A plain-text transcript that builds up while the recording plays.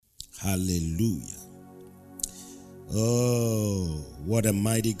Hallelujah. Oh, what a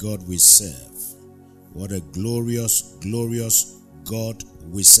mighty God we serve. What a glorious, glorious God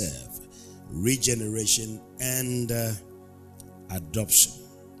we serve. Regeneration and adoption.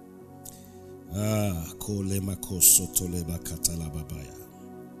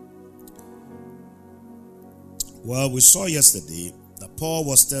 Well, we saw yesterday that Paul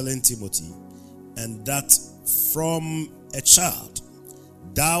was telling Timothy, and that from a child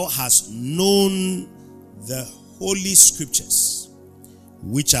thou hast known the Holy Scriptures,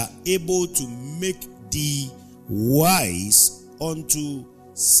 which are able to make thee wise unto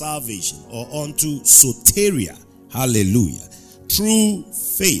salvation, or unto soteria. Hallelujah. Through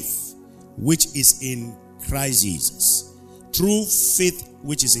faith which is in Christ Jesus. Through faith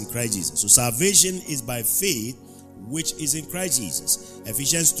which is in Christ Jesus. So salvation is by faith which is in Christ Jesus.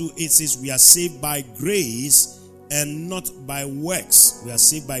 Ephesians 2:8 says we are saved by grace and not by works. We are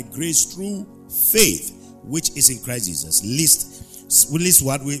saved by grace through faith which is in Christ Jesus. Lest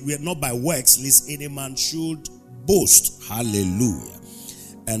what? We are not by works, lest any man should boast. Hallelujah.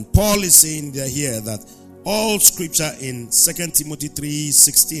 And Paul is saying here that all scripture in 2 Timothy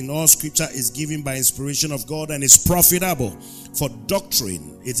 3:16, all scripture is given by inspiration of God and is profitable for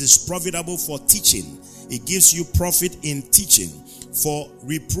doctrine. It is profitable for teaching. It gives you profit in teaching, for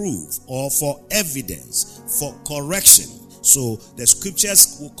reproof, or for evidence, for correction. So the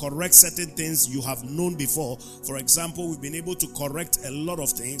scriptures will correct certain things you have known before. For example, we've been able to correct a lot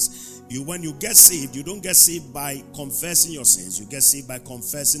of things. When you get saved, you don't get saved by confessing your sins. You get saved by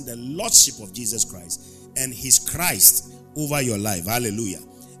confessing the Lordship of Jesus Christ and His Christ over your life. Hallelujah.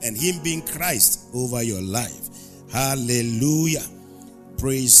 And Him being Christ over your life. Hallelujah.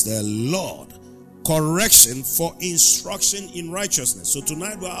 Praise the Lord. Correction for instruction in righteousness. So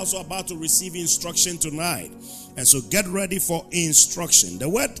tonight we're also about to receive instruction tonight. And so get ready for instruction. The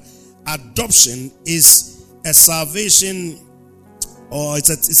word adoption is a salvation, or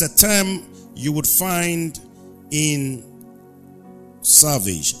it's a term you would find in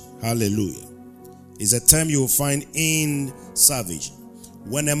salvation. Hallelujah. It's a term you will find in salvation.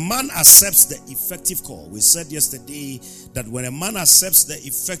 When a man accepts the effective call, we said yesterday that when a man accepts the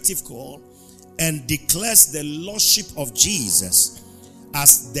effective call and declares the Lordship of Jesus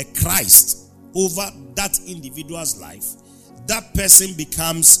as the Christ over that individual's life, that person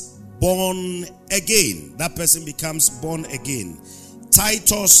becomes born again. That person becomes born again.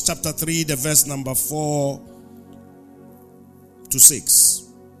 Titus chapter 3, the verse number 4 to 6.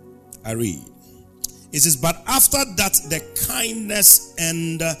 I read. It says, but after that the kindness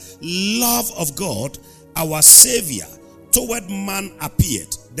and love of God, our Savior, toward man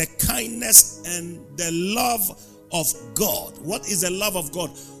appeared. The kindness and the love of God. What is the love of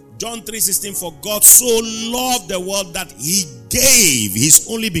God? John 3:16, for God so loved the world that He gave His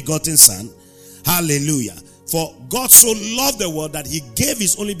only begotten Son. Hallelujah. For God so loved the world that He gave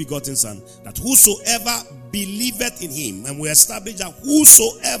His only begotten Son, that whosoever believeth in Him, and we establish that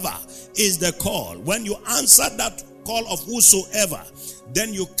whosoever is the call. When you answer that call of whosoever,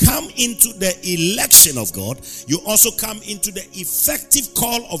 then you come into the election of God. You also come into the effective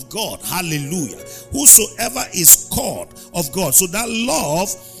call of God. Hallelujah. Whosoever is called of God. So that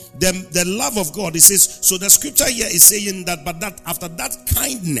love, the love of God, it says, so the scripture here is saying that, but that after that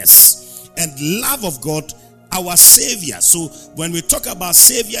kindness and love of God, our Savior. So when we talk about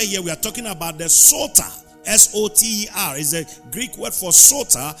Savior here, we are talking about the Soter. S-O-T-E-R is a Greek word for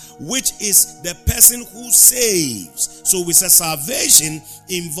soter, which is the person who saves. So we say salvation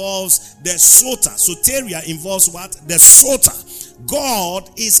involves the soter. Soteria involves what? The soter.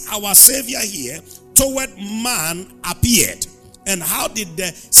 God is our Savior here. Toward man appeared. And how did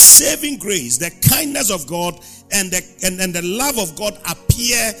the saving grace, the kindness of God and the love of God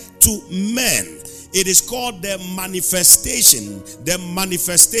appear to men? It is called the manifestation. The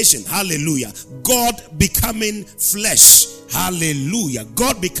manifestation. Hallelujah. God becoming flesh. Hallelujah.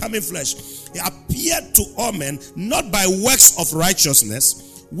 God becoming flesh. He appeared to all men, not by works of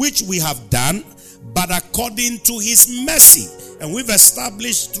righteousness, which we have done, but according to His mercy. And we've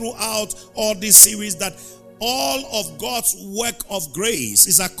established throughout all this series that all of God's work of grace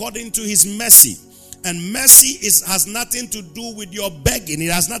is according to His mercy. And mercy has nothing to do with your begging.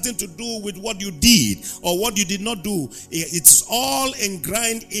 It has nothing to do with what you did or what you did not do. It's all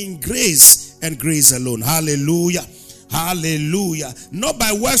ingrained in grace and grace alone. Hallelujah. Hallelujah. Not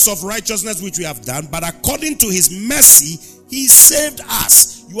by works of righteousness which we have done, but according to His mercy, He saved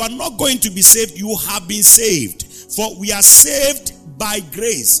us. You are not going to be saved. You have been saved. For we are saved by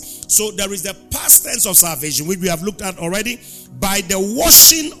grace. So there is the past tense of salvation, which we have looked at already. By the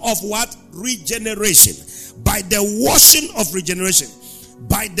washing of what? Regeneration. By the washing of regeneration.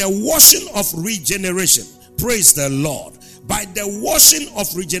 by the washing of regeneration. Praise the Lord. By the washing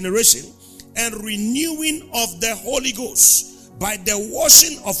of regeneration and renewing of the Holy Ghost. By the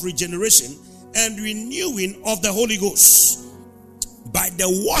washing of regeneration and renewing of the Holy Ghost. By the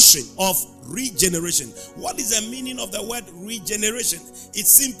washing of regeneration. What is the meaning of the word regeneration? It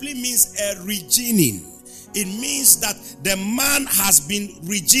simply means a regening. It means that the man has been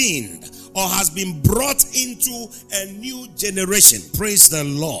regened or has been brought into a new generation. Praise the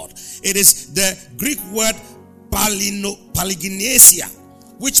Lord. It is the Greek word palingenesia,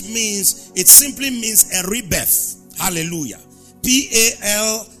 which means, it simply means a rebirth. Hallelujah.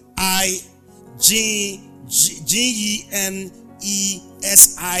 Palingenesia.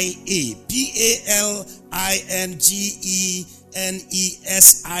 Palingenesia.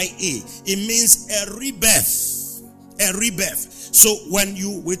 It means a rebirth. A rebirth. So when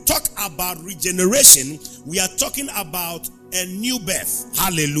we talk about regeneration, we are talking about a new birth.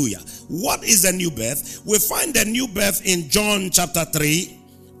 Hallelujah. What is the new birth? We find the new birth in John chapter 3.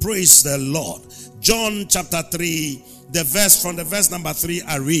 Praise the Lord. John chapter 3, from the verse number 3,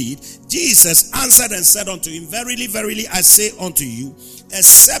 I read, Jesus answered and said unto him, Verily, verily, I say unto you,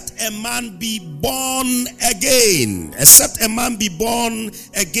 except a man be born again, except a man be born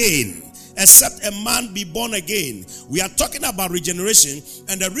again, except a man be born again. We are talking about regeneration,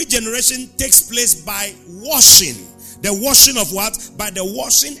 and the regeneration takes place by washing. The washing of what? By the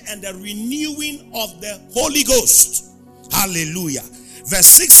washing and the renewing of the Holy Ghost. Hallelujah. Verse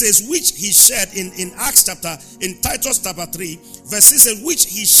 6 says, which he shed in Titus chapter 3, verse 6 says, which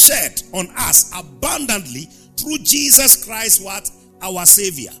he shed on us abundantly through Jesus Christ, what? Our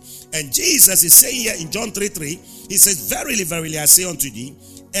Savior. And Jesus is saying here in John 3:3, he says, Verily, verily, I say unto thee,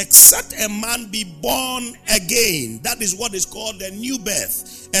 except a man be born again. That is what is called the new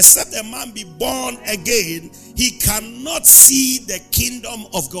birth. Except a man be born again, he cannot see the kingdom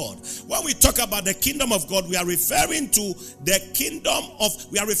of God. When we talk about the kingdom of God, we are referring to the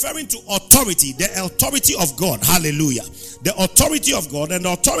authority, the authority of God. Hallelujah. The authority of God, and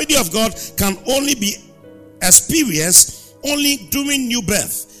the authority of God can only be experienced only during new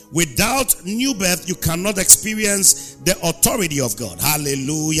birth. Without new birth, you cannot experience the authority of God.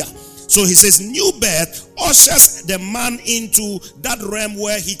 Hallelujah. So he says new birth ushers the man into that realm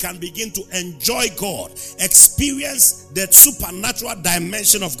where he can begin to enjoy God, experience the supernatural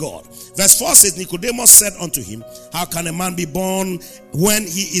dimension of God. Verse 4 says, Nicodemus said unto him, how can a man be born when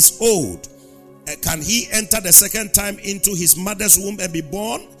he is old? Can he enter the second time into his mother's womb and be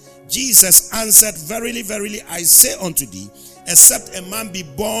born? Jesus answered, Verily, verily, I say unto thee, except a man be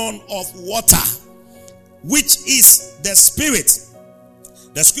born of water, which is the Spirit.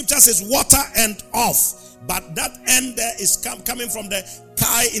 The scripture says water and of, but that end there is coming from the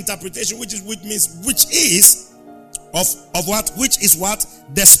Kai interpretation, which is what? Which is what?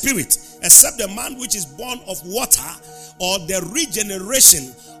 The Spirit. Except the man which is born of water, or the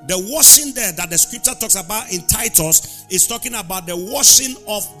regeneration, the washing there that the scripture talks about in Titus is talking about the washing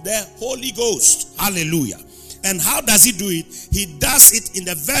of the Holy Ghost. Hallelujah. And how does he do it? He does it in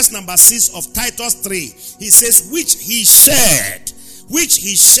the verse number 6 of Titus 3. He says, which he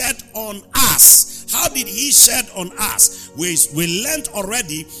shed on us. How did he shed on us? We learned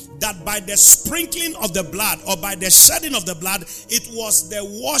already that by the sprinkling of the blood, or by the shedding of the blood, it was the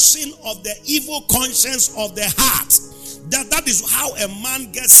washing of the evil conscience of the heart. That is how a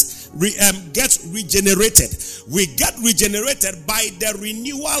man gets regenerated. We get regenerated by the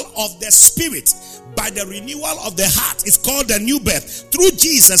renewal of the Spirit, by the renewal of the heart. It's called the new birth through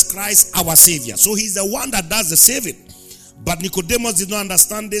Jesus Christ our Savior. So he's the one that does the saving. But Nicodemus did not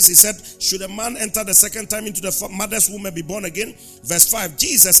understand this. He said, should a man enter the second time into the mother's womb and be born again? Verse 5,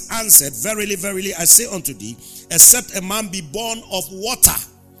 Jesus answered, Verily, verily, I say unto thee, except a man be born of water,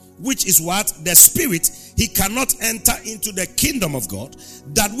 which is what? The Spirit, he cannot enter into the kingdom of God.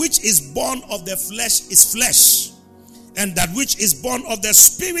 That which is born of the flesh is flesh, and that which is born of the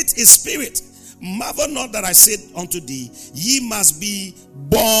Spirit is spirit. Marvel not that I said unto thee, ye must be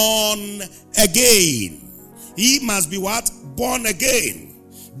born again. He must be what? Born again.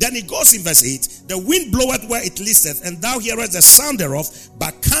 Then he goes in verse 8, the wind bloweth where it listeth, and thou hearest the sound thereof,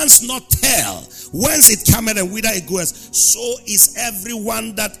 but canst not tell whence it cometh and whither it goeth. So is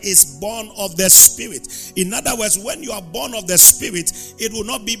everyone that is born of the Spirit. In other words, when you are born of the Spirit, it will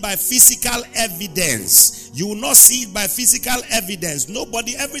not be by physical evidence. You will not see it by physical evidence.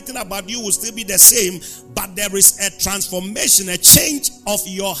 Everything about you will still be the same, but there is a transformation, a change of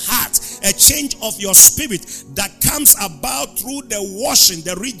your heart. a change of your spirit that comes about through the washing,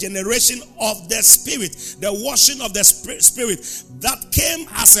 the regeneration of the spirit, the washing of the spirit that came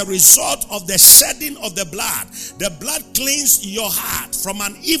as a result of the shedding of the blood. The blood cleansed your heart from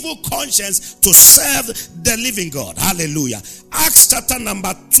an evil conscience to serve the living God. Hallelujah. Acts chapter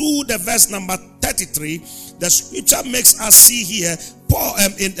number 2, the verse number 33, the scripture makes us see here, Paul,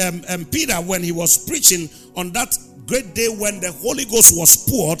 Peter, when he was preaching on that great day when the Holy Ghost was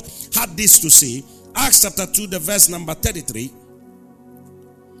poured, had this to say. Acts chapter 2, the verse number 33.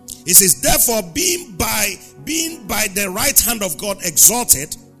 It says, therefore, being by the right hand of God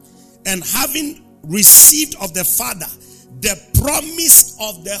exalted, and having received of the Father the promise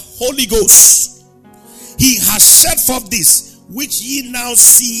of the Holy Ghost, he has shed forth this, which ye now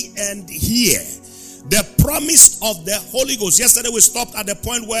see and hear. The promise of the Holy Ghost. Yesterday we stopped at the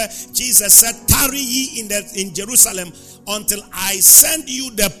point where Jesus said, tarry ye in Jerusalem until I send you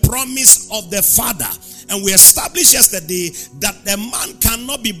the promise of the Father. And we established yesterday that the man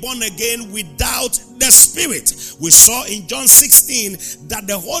cannot be born again without the Spirit. We saw in John 16 that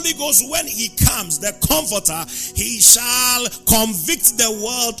the Holy Ghost, when he comes, the Comforter, he shall convict the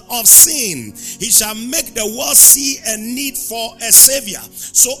world of sin. He shall make the world see a need for a Savior.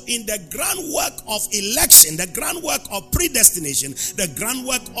 So in the groundwork of election, the groundwork of predestination, the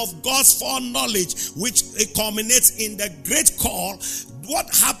groundwork of God's foreknowledge, which culminates in the great call, what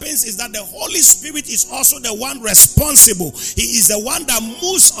happens is that the Holy Spirit is also the one responsible. He is the one that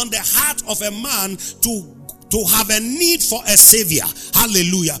moves on the heart of a man to have a need for a Savior.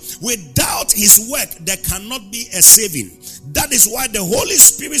 Hallelujah. Without his work, there cannot be a saving. That is why the Holy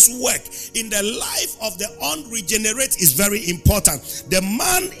Spirit's work in the life of the unregenerate is very important. The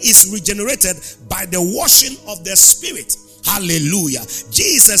man is regenerated by the washing of the Spirit. Hallelujah.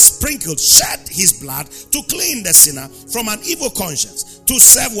 Jesus shed his blood to clean the sinner from an evil conscience. To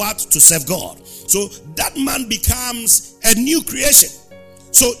serve what? To serve God. So that man becomes a new creation.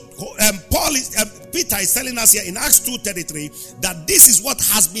 So Peter is telling us here in Acts 2:33 that this is what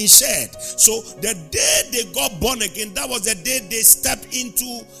has been shared. So the day they got born again, that was the day they stepped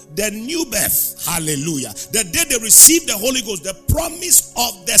into the new birth. Hallelujah. The day they received the Holy Ghost, the promise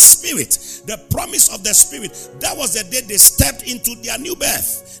of the Spirit. The promise of the Spirit. That was the day they stepped into their new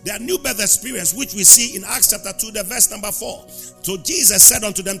birth. Their new birth experience, which we see in Acts chapter 2, the verse number 4. So Jesus said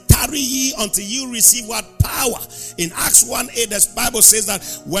unto them, tarry ye until you receive what? Power. In Acts 1:8, the Bible says that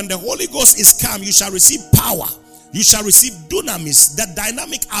when the Holy Ghost is come, you shall receive power. You shall receive dunamis, the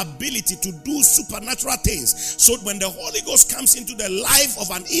dynamic ability to do supernatural things. So when the Holy Ghost comes into the life of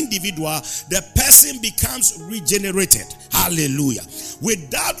an individual, the person becomes regenerated. Hallelujah.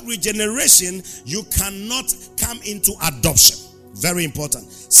 Without regeneration, you cannot come into adoption. Very important.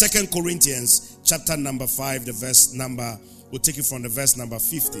 2 Corinthians chapter number 5, the verse number, we'll take it from the verse number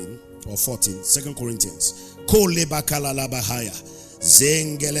 15 or 14. 2 Corinthians.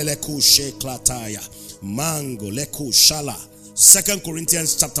 Zengelele kushe klataya. Mango leku shala. 2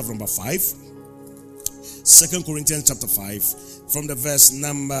 Corinthians chapter number 5. 2 Corinthians chapter 5. From the verse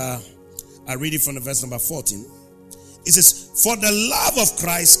number, I read it from the verse number 14. It says, for the love of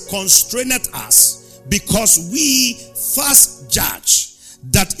Christ constraineth us, because we first judge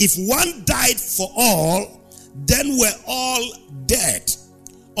that if one died for all, then we're all dead.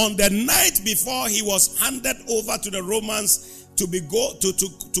 On the night before he was handed over to the Romans to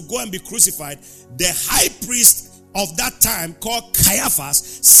go and be crucified, the high priest of that time, called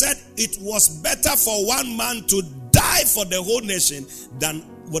Caiaphas, said it was better for one man to die for the whole nation than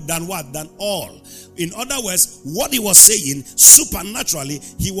what? Than all. In other words, what he was saying, supernaturally,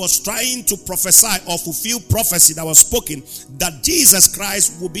 he was trying to prophesy or fulfill prophecy that was spoken, that Jesus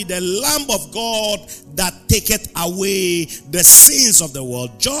Christ will be the Lamb of God that taketh away the sins of the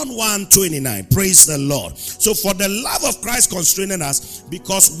world. John 1:29. Praise the Lord. So for the love of Christ constraining us,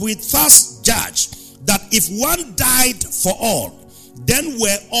 because we thus judge that if one died for all, then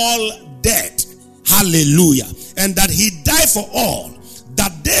we're all dead. Hallelujah. And that he died for all,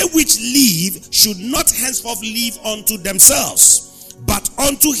 that they which live should not henceforth live unto themselves, but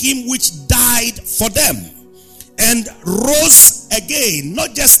unto him which died for them, and rose again.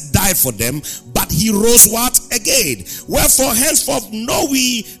 Not just died for them, but he rose what? Again. Wherefore henceforth know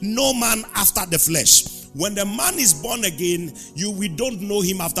we no man after the flesh. When the man is born again, we don't know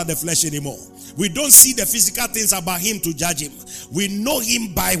him after the flesh anymore. We don't see the physical things about him to judge him. We know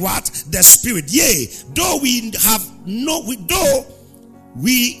him by what? The Spirit. Yea, though we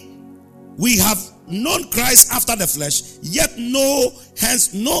have known Christ after the flesh, yet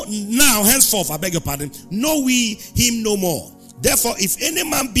henceforth, I beg your pardon, know we him no more. Therefore, if any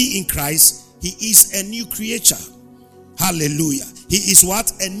man be in Christ, he is a new creature. Hallelujah. He is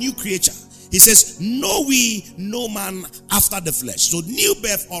what? A new creature. He says, know we no man after the flesh. So new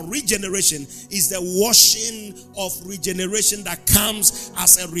birth or regeneration is the washing of regeneration that comes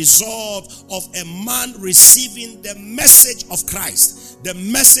as a result of a man receiving the message of Christ, the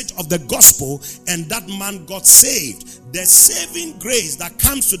message of the gospel, and that man got saved. The saving grace that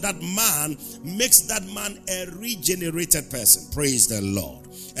comes to that man makes that man a regenerated person. Praise the Lord.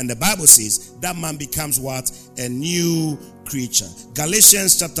 And the Bible says that man becomes what? A new creature.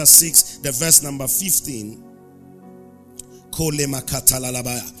 Galatians chapter 6, the verse number 15. For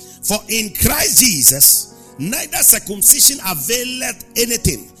in Christ Jesus, neither circumcision availeth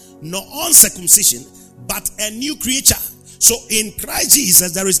anything, nor uncircumcision, but a new creature. So in Christ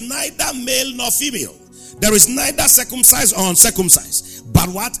Jesus, there is neither male nor female. There is neither circumcised or uncircumcised, but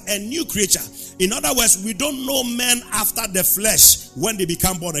what? A new creature. In other words, we don't know men after the flesh when they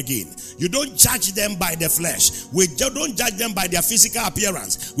become born again. You don't judge them by the flesh. We don't judge them by their physical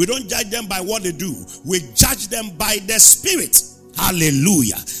appearance. We don't judge them by what they do. We judge them by the Spirit.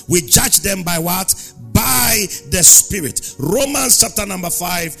 Hallelujah. We judge them by what? By the Spirit. Romans chapter number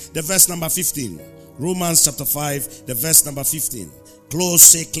 5, the verse number 15. Romans chapter 5, the verse number 15.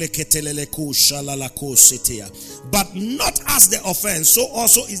 But not as the offense, so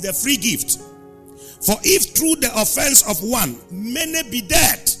also is the free gift. For if through the offense of one many be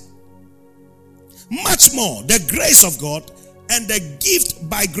dead, much more the grace of God and the gift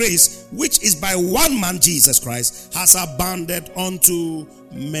by grace, which is by one man Jesus Christ, has abounded unto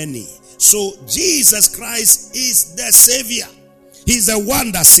many. So Jesus Christ is the Savior. He's the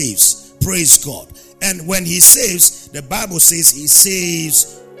one that saves. Praise God. And when he saves, the Bible says he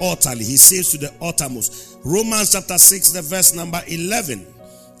saves utterly. He saves to the uttermost. Romans chapter 6, the verse number 11.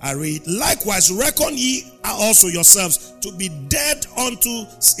 I read, likewise reckon ye also yourselves to be dead unto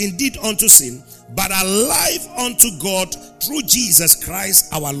sin, but alive unto God through Jesus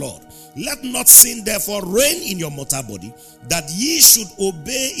Christ our Lord. Let not sin therefore reign in your mortal body, that ye should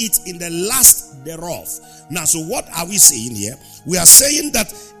obey it in the lust thereof. Now, so what are we saying here? We are saying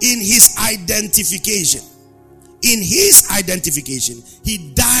that in his identification,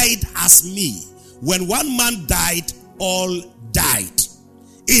 he died as me. When one man died, all died.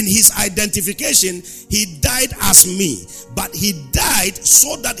 In his identification, he died as me. But he died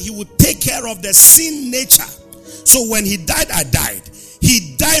so that he would take care of the sin nature. So when he died, I died.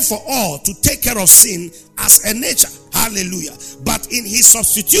 He died for all to take care of sin as a nature. Hallelujah. But in his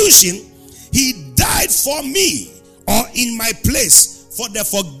substitution, he died for me, or in my place, for the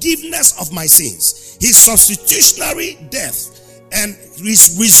forgiveness of my sins. His substitutionary death and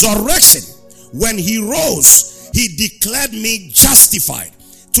his resurrection, when he rose, he declared me justified,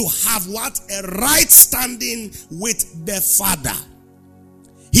 to have what? A right standing with the Father.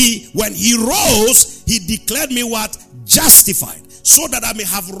 When he rose, he declared me what? Justified, so that I may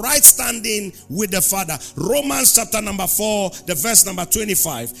have right standing with the Father. Romans chapter number 4, the verse number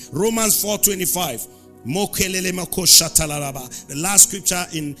 25. Romans 4:25. The last scripture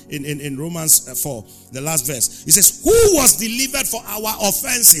in Romans 4, the last verse. It says, who was delivered for our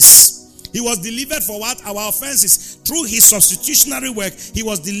offenses? He was delivered for what? Our offenses. Through his substitutionary work, he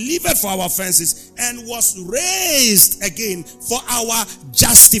was delivered for our offenses and was raised again for our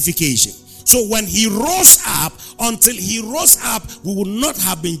justification. So when he rose up, until he rose up, we would not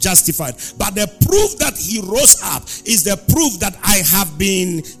have been justified. But the proof that he rose up is the proof that I have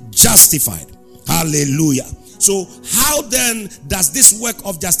been justified. Hallelujah. So how then does this work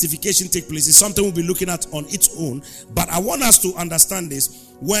of justification take place? It's something we'll be looking at on its own. But I want us to understand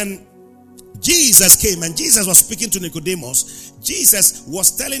this. When Jesus came and Jesus was speaking to Nicodemus, Jesus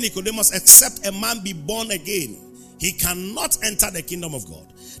was telling Nicodemus, except a man be born again, he cannot enter the kingdom of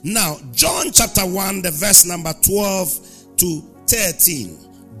God. Now, John chapter 1, the verse number 12 to 13.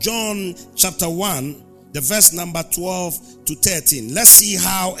 John chapter 1, the verse number 12 to 13. Let's see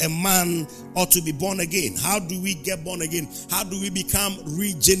how a man ought to be born again. How do we get born again? How do we become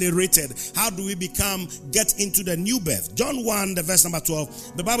regenerated? How do we get into the new birth? John 1, the verse number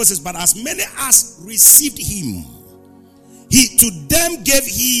 12. The Bible says, but as many as received him, to them gave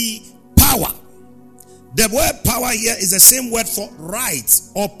he power. The word power here is the same word for right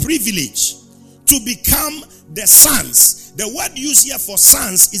or privilege, to become the sons. The word used here for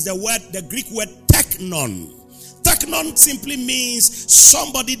sons is the Greek word teknon. Teknon simply means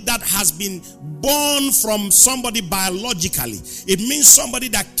somebody that has been born from somebody biologically. It means somebody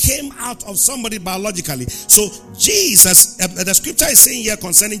that came out of somebody biologically. So Jesus, the scripture is saying here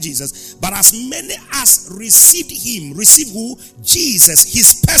concerning Jesus, but as many as received him, receive who? Jesus,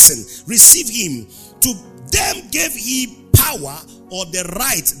 his person, receive him. To them gave he power, or the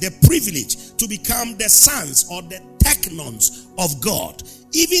right, the privilege, to become the sons or the teknons of God,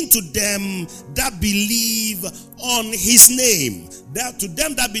 even to them that believe on his name. That to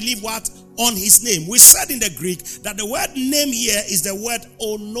them that believe what? On his name. We said in the Greek that the word name here is the word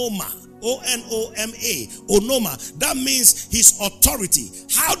onoma. O-N-O-M-A, onoma. That means his authority.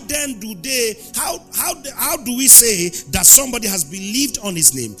 How then do we say that somebody has believed on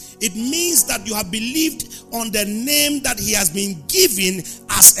his name? It means that you have believed on the name that he has been given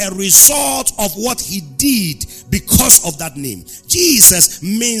as a result of what he did because of that name. Jesus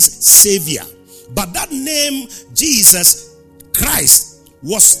means Savior. But that name, Jesus Christ,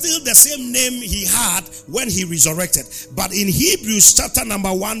 was still the same name he had when he resurrected. But in Hebrews chapter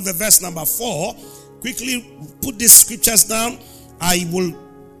number 1, verse number 4, quickly put these scriptures down. I will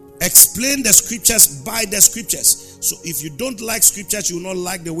explain the scriptures by the scriptures. So if you don't like scriptures, you will not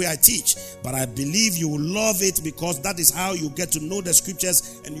like the way I teach. But I believe you will love it, because that is how you get to know the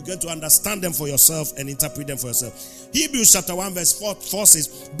scriptures and you get to understand them for yourself and interpret them for yourself. Hebrews chapter 1 verse 4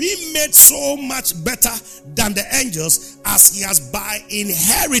 says, be made so much better than the angels as he has by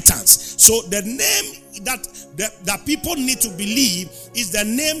inheritance. So the name that people need to believe is the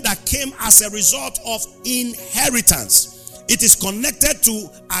name that came as a result of inheritance. It is connected to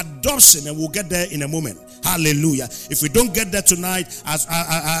adoption, and we'll get there in a moment. Hallelujah. If we don't get there tonight,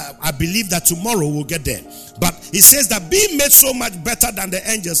 I believe that tomorrow we'll get there. But he says that be made so much better than the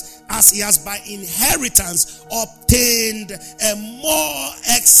angels as he has by inheritance obtained a more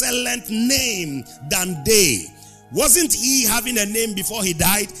excellent name than they. Wasn't he having a name before he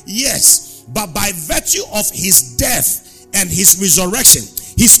died? Yes. But by virtue of his death and his resurrection,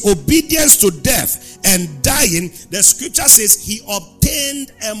 his obedience to death and dying, the scripture says he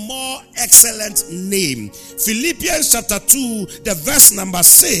obtained a more excellent name. Philippians chapter 2, the verse number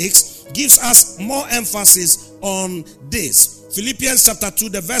 6 gives us more emphasis on this. Philippians chapter 2,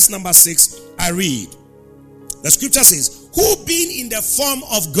 the verse number 6, I read. The scripture says, who being in the form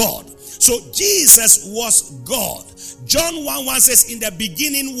of God. So Jesus was God. John 1:1 says, in the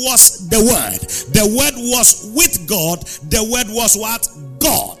beginning was the Word. The Word was with God. The Word was what?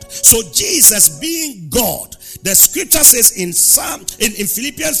 God. So Jesus being God. The scripture says in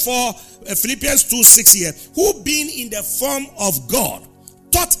Philippians 2:6 here, who being in the form of God,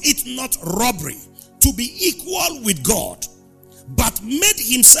 thought it not robbery to be equal with God, but made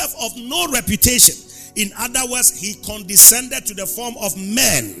himself of no reputation. In other words, he condescended to the form of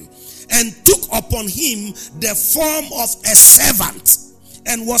man and took upon him the form of a servant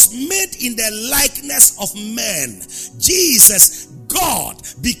and was made in the likeness of man. Jesus, God,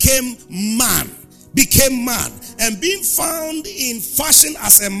 became man, and being found in fashion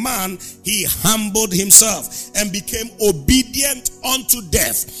as a man, he humbled himself and became obedient unto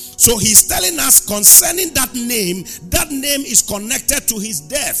death. So he's telling us concerning that name is connected to his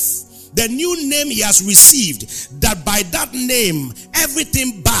death. The new name he has received, that by that name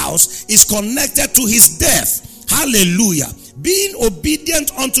everything bows, is connected to his death. Hallelujah. Being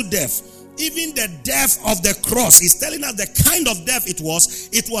obedient unto death, even the death of the cross. He's telling us the kind of death it was.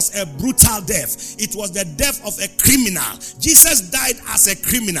 It was a brutal death. It was the death of a criminal. Jesus died as a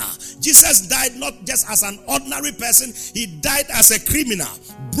criminal. Jesus died not just as an ordinary person. He died as a criminal.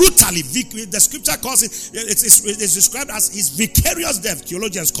 Brutally. The scripture calls it, it's described as his vicarious death.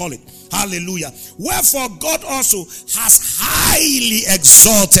 Theologians call it. Hallelujah. Wherefore God also has highly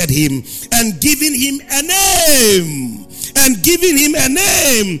exalted him and given him a name. And giving him a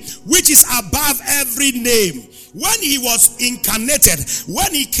name which is above every name. When he was incarnated,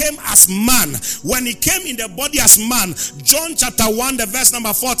 when he came as man, when he came in the body as man, John chapter 1, the verse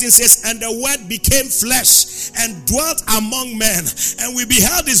number 14 says, and the word became flesh and dwelt among men, and we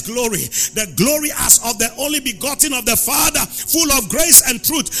beheld his glory, the glory as of the only begotten of the Father, full of grace and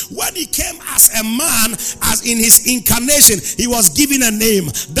truth. When he came as a man, as in his incarnation, he was given a name.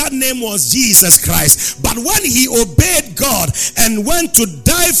 That name was Jesus Christ. But when he obeyed God and went to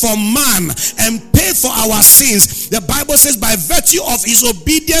die for man and pay for our sins, the Bible says by virtue of his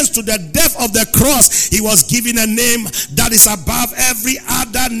obedience to the death of the cross, he was given a name that is above every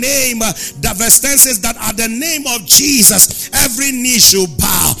other name. The verse 10 says that at the name of Jesus, every knee shall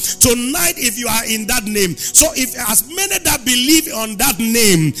bow. Tonight, if you are in that name, so if as many that believe on that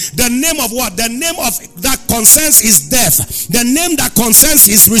name, the name of what? The name of that concerns his death, the name that concerns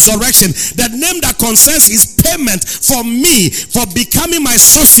his resurrection, the name that concerns his payment for me, for becoming my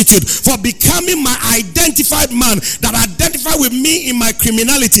substitute, for becoming my identified man that identifies identify with me in my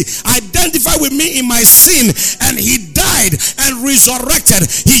criminality, identify with me in my sin, and he died and resurrected.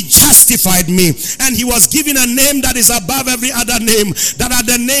 He justified me, and he was given a name that is above every other name, that at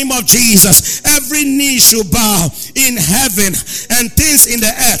the name of Jesus every knee should bow in heaven and things in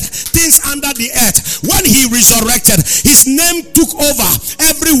the earth, things under the earth. When he resurrected, his name took over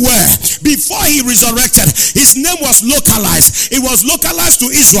everywhere. Before he resurrected, his name was localized. It was localized to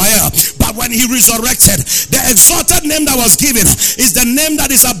Israel. But when he resurrected, the exalted name that was given is the name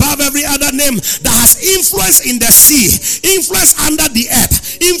that is above every other name, that has influence in the sea, influence under the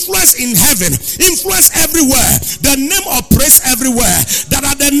earth, influence in heaven, influence everywhere. The name operates everywhere. That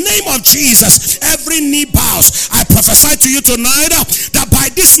at the name of Jesus, every knee bows. I prophesy to you tonight that by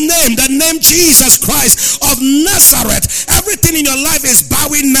this name, the name Jesus Christ of Nazareth, everything in your life is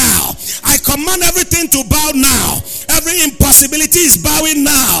bowing now. I command everything to bow now. Every impossibility is bowing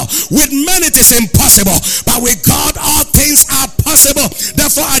now. With men it is impossible, but with God all things are possible.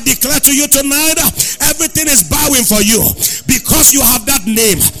 Therefore I declare to you tonight, everything is bowing for you because you have that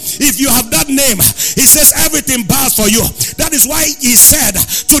name. If you have that name, he says everything bows for you. That is why he said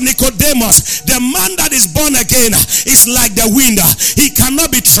to Nicodemus, the man that is born again is like the wind. He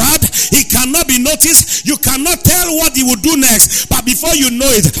cannot be trapped. He cannot be noticed. You cannot tell what he will do next. But before you know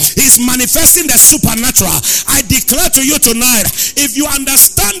it, he's manifesting the supernatural. I declare to you tonight, if you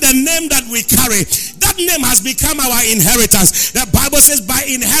understand the name that we carry, that name has become our inheritance. The Bible says by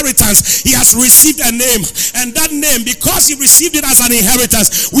inheritance, he has received a name. And that name, because he received it as an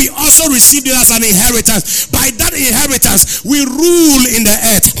inheritance, we also received it as an inheritance. By that inheritance, we rule in the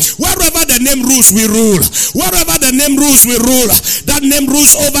earth. Wherever the name rules, we rule. Wherever the name rules, we rule. That name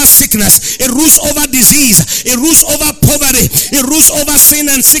rules over sickness. It rules over disease. It rules over poverty. It rules over sin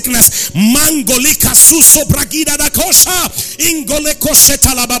and sickness. Mangolika suso bragida da kosha. Ingole koshe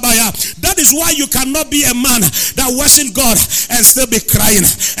talababaya. That is why you cannot be a man that worships God and still be crying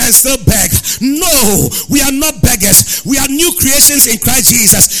and still beg. No, we are not beggars. We are new creations in Christ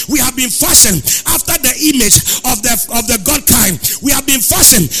Jesus. We have been fashioned after the image of the God kind. We have been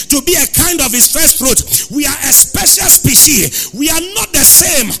fashioned to be a kind of his first fruit. We are a special species. We are not the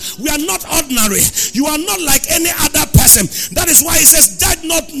same. We are not ordinary. You are not like any other person. That is why he says, judge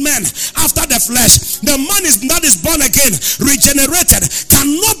not men after the flesh. The man that is born again, regenerated,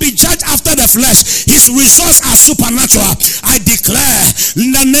 cannot be judged after the flesh. His results are supernatural. I declare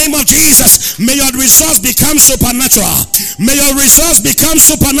in the name of Jesus, may your results become supernatural. May your results become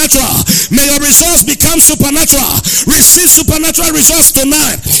supernatural. May your results become supernatural. Receive supernatural results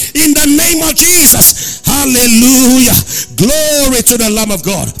tonight in the name of Jesus. Hallelujah. Glory to the Lamb of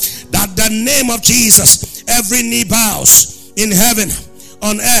God. That the name of Jesus, every knee bows in heaven,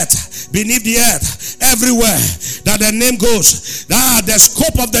 on earth, beneath the earth, everywhere that the name goes. The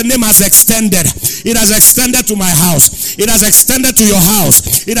scope of the name has extended. It has extended to my house. It has extended to your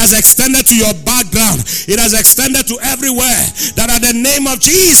house. It has extended to your background. It has extended to everywhere. That at the name of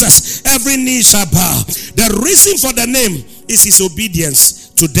Jesus, every knee shall bow. The reason for the name is his obedience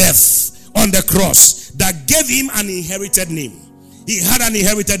to death on the cross that gave him an inherited name. He had an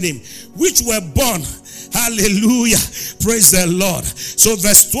inherited name, which were born. Hallelujah. Praise the Lord. So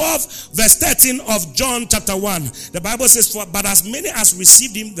verse 12, verse 13 of John chapter 1, the Bible says, but as many as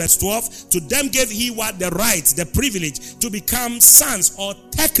received him, verse 12, to them gave he what? The right, the privilege to become sons or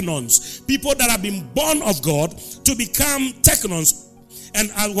teknons. People that have been born of God to become teknons. And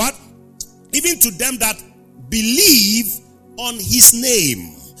what? Even to them that believe on his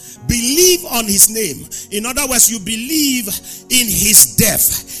name. Believe on his name. In other words, you believe in his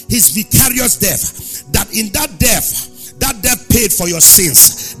death, his vicarious death. That in that death paid for your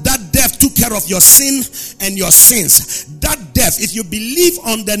sins. That death took care of your sin and your sins. That death, if you believe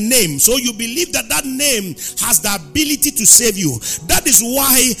on the name, so you believe that that name has the ability to save you. That is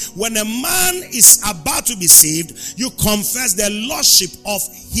why when a man is about to be saved, you confess the lordship of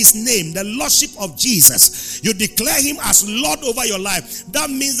his name, the lordship of Jesus. You declare him as Lord over your life. That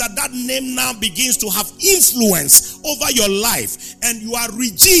means that that name now begins to have influence over your life, and you are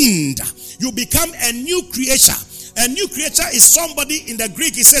redeemed. You become a new creature. A new creature is somebody, in the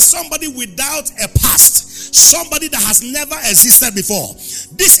Greek it says somebody without a past, somebody that has never existed before.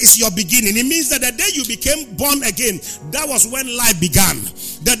 This is your beginning. It means that the day you became born again, that was when life began.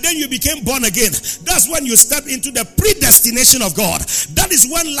 The day you became born again, that's when you step into the predestination of God. That is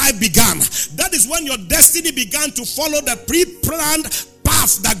when life began. That is when your destiny began to follow the pre-planned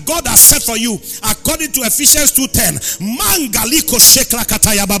path that God has set for you, according to Ephesians 2:10.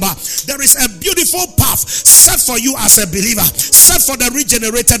 There is a beautiful path set for you as a believer, set for the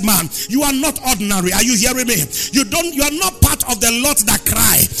regenerated man. You are not ordinary. Are you hearing me? You are not part of the lot that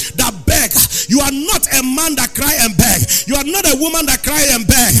cry, that beg. You are not a man that cry and beg. You are not a woman that cry and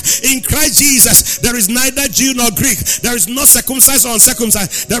beg. In Christ Jesus, there is neither Jew nor Greek. There is no circumcised or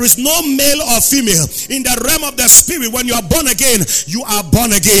uncircumcised. There is no male or female. In the realm of the spirit, when you are born again, you are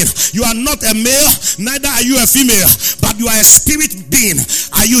born again. You are not a male, neither are you a female, but you are a spirit being.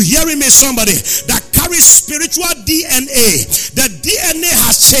 Are you hearing me, somebody? That carries spiritual DNA. The DNA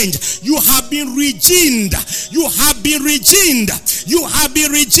has changed. You have been regened. You have been regened. You have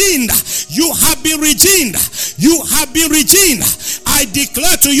been regened. You have been regened. You have been regened. I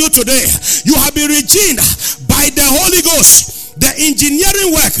declare to you today, you have been regened by the Holy Ghost. The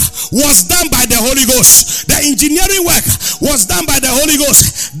engineering work was done by the Holy Ghost. The engineering work was done by the Holy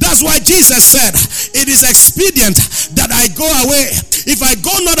Ghost. That's why Jesus said, it is expedient that I go away. If I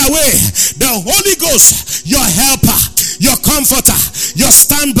go not away, the Holy Ghost, your helper, your comforter, your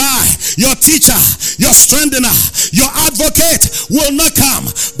standby, your teacher, your strengthener, your advocate will not come.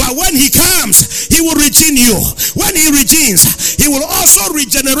 But when he comes, he will redeem you. When he redeems, he will also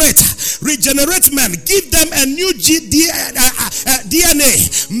regenerate men, give them a new DNA,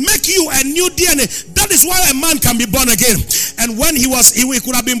 make you a new DNA. That is why a man can be born again. And when he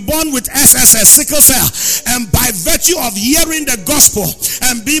could have been born with SSS, sickle cell, and by virtue of hearing the gospel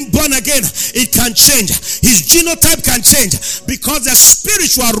and being born again, it can change. His genotype can change because the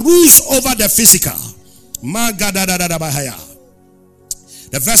spiritual rules over the physical.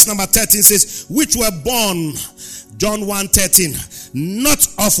 The verse number 13 says, which were born, John 1:13, not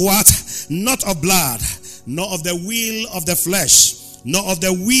of what? Not of blood, nor of the will of the flesh, nor of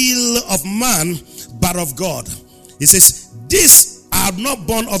the will of man, but of God. He says, these are not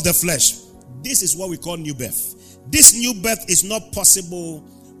born of the flesh. This is what we call new birth. This new birth is not possible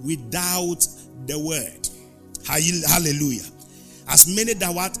without the word. Hallelujah. As many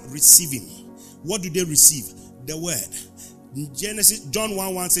that were receiving, what do they receive? The word. In Genesis, John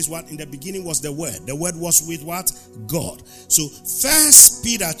 1:1 says what? In the beginning was the word. The word was with what? God. So 1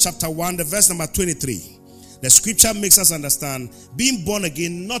 Peter chapter 1, the verse number 23. The scripture makes us understand being born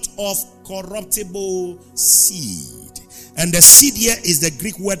again, not of corruptible seed. And the seed here is the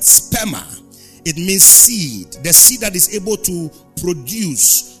Greek word sperma. It means seed. The seed that is able to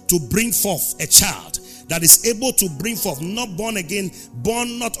produce, to bring forth a child. That is able to bring forth, not born again,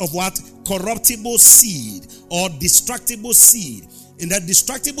 born not of what? Corruptible seed or destructible seed. In that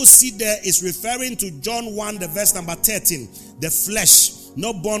destructible seed there is referring to John 1, the verse number 13. The flesh,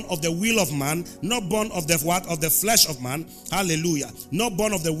 not born of the will of man, not born of the what? Of the flesh of man. Hallelujah. Not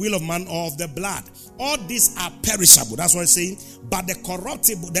born of the will of man or of the blood. All these are perishable. That's what it's saying. But the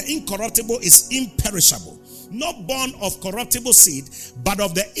corruptible, the incorruptible is imperishable. Not born of corruptible seed, but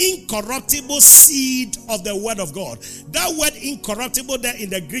of the incorruptible seed of the word of God. That word incorruptible there in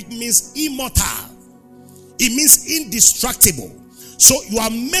the Greek means immortal. It means indestructible. So you are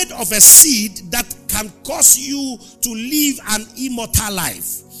made of a seed that can cause you to live an immortal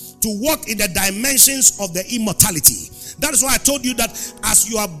life, to walk in the dimensions of the immortality. That is why I told you that as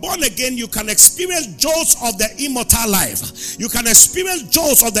you are born again, you can experience jolts of the immortal life. You can experience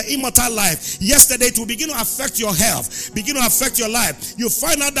jolts of the immortal life. Yesterday, it will begin to affect your health, begin to affect your life. You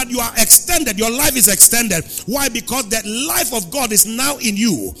find out that you are extended. Your life is extended. Why? Because the life of God is now in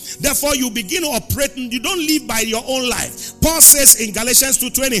you. Therefore, you begin to operate. You don't live by your own life. Paul says in Galatians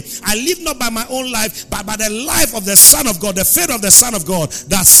 2:20, I live not by my own life, but by the life of the Son of God, the faith of the Son of God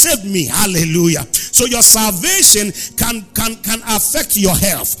that saved me. Hallelujah. So your salvation can affect your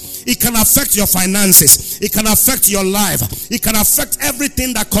health. It can affect your finances. It can affect your life. It can affect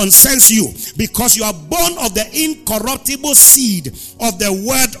everything that concerns you, because you are born of the incorruptible seed of the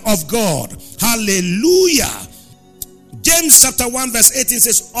word of God. Hallelujah. James chapter 1 verse 18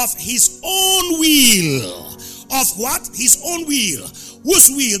 says, of his own will. Of what? His own will. Whose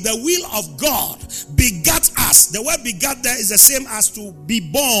will? The will of God begat us. The word begat there is the same as to be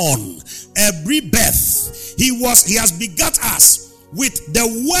born, a rebirth. He has begat us with the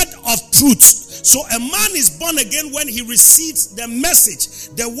word of truth. So a man is born again when he receives the message,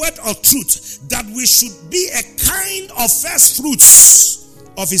 the word of truth, that we should be a kind of first fruits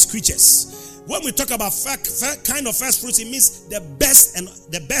of his creatures. When we talk about kind of first fruits, it means the best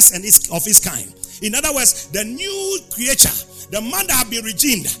of his kind. In other words, the new creature, the man that has been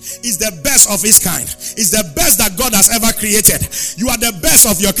redeemed, is the best of his kind. Is the best that God has ever created. You are the best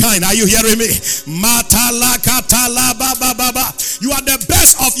of your kind. Are you hearing me? You are the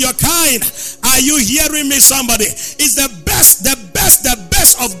best of your kind. Are you hearing me, somebody? Is the best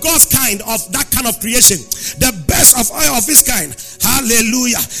of God's kind, of that kind of creation. The best of all of his kind.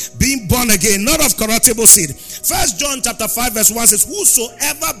 Hallelujah. Being born again, not of corruptible seed. 1 John chapter 5 verse 1 says,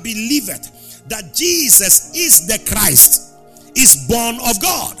 whosoever believeth that Jesus is the Christ is born of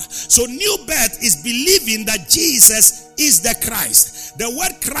God. So new birth is believing that Jesus is the Christ. The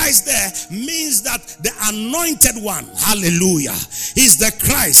word Christ there means that the anointed one, hallelujah, is the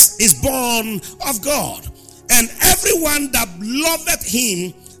Christ, is born of God. And everyone that loveth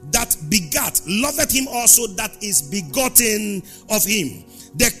him that begat, loveth him also that is begotten of him.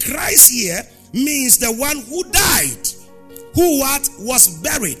 The Christ here means the one who died, who what was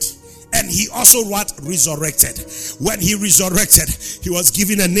buried, and he also what? Resurrected. When he resurrected, he was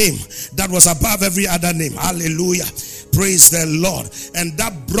given a name that was above every other name. Hallelujah. Praise the Lord. And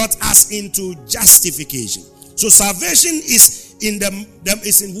that brought us into justification. So salvation is in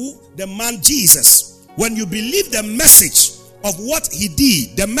who? The man Jesus. When you believe the message of what he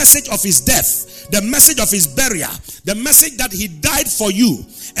did, the message of his death, the message of his burial, the message that he died for you,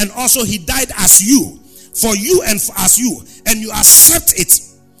 and also he died as you, for you and as you, and you accept it,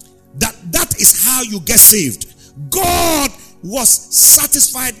 that is how you get saved. God was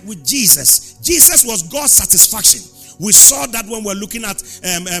satisfied with Jesus. Jesus was God's satisfaction. We saw that when we're looking at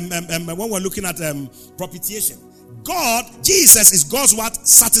propitiation. Jesus is God's what?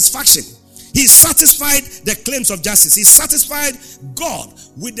 Satisfaction. He satisfied the claims of justice. He satisfied God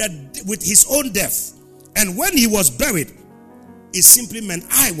with his own death. And when he was buried, it simply meant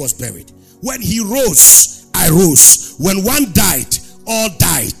I was buried. When he rose, I rose. When one died, all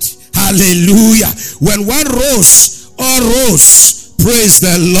died. Hallelujah. When one rose, all rose. Praise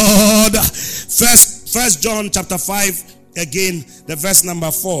the Lord. First John chapter 5, again, the verse number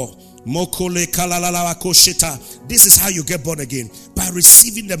 4. This is how you get born again, by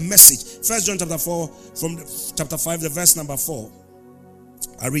receiving the message. First John chapter 4, from chapter 5, the verse number 4.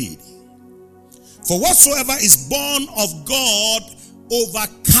 I read. For whatsoever is born of God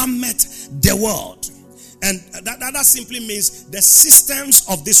overcometh the world. And that simply means the systems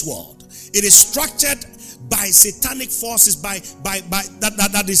of this world. It is structured by satanic forces,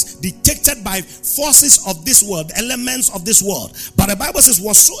 that is detected by forces of this world, elements of this world. But the Bible says,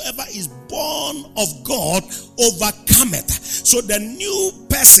 whatsoever is born of God overcometh. So the new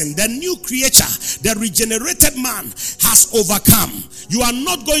person, the new creature, the regenerated man has overcome. You are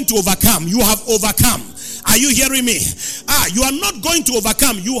not going to overcome. You have overcome. Are you hearing me? You are not going to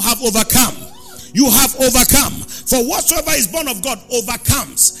overcome. You have overcome. You have overcome. For whatsoever is born of God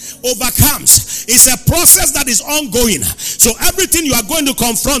overcomes. Overcomes. It's a process that is ongoing. So everything you are going to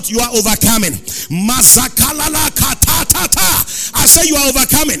confront, you are overcoming. Masakalala katatata. I say you are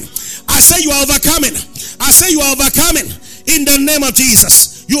overcoming. I say you are overcoming. I say you are overcoming. In the name of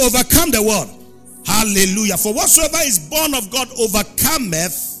Jesus, you overcome the world. Hallelujah. For whatsoever is born of God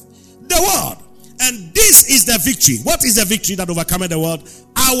overcometh the world. And this is the victory. What is the victory that overcometh the world?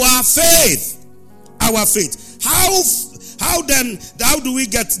 Our faith. Our faith. How do we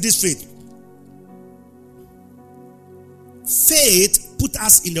get this faith? Faith put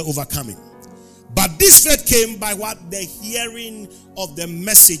us in the overcoming. But this faith came by what? The hearing of the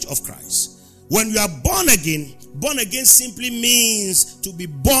message of Christ. When you are born again simply means to be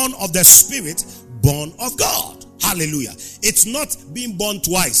born of the Spirit, born of God. Hallelujah. It's not being born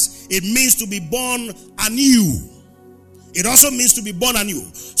twice. It means to be born anew. It also means to be born anew.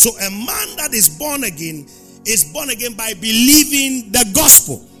 So a man that is born again by believing the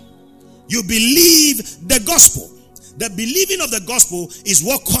gospel. You believe the gospel. The believing of the gospel is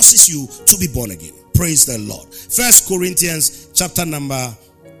what causes you to be born again. Praise the Lord. 1 Corinthians chapter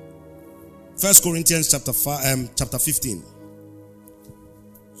 15.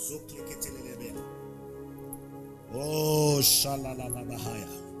 Oh, shalalabahaya.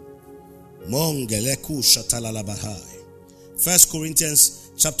 Mongeleku shatalalabahaya. 1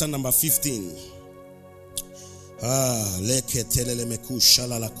 Corinthians chapter number 15.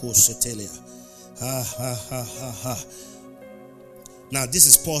 Now this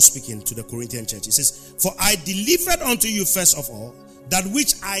is Paul speaking to the Corinthian church. He says, for I delivered unto you first of all that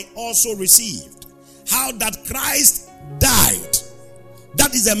which I also received, how that Christ died.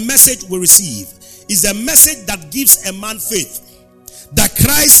 That is the message we receive. Is a message that gives a man faith. That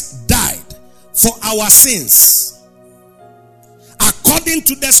Christ died for our sins. According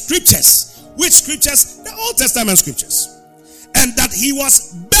to the scriptures. Which scriptures? The Old Testament scriptures. And that he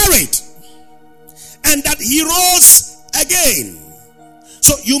was buried. And that he rose again.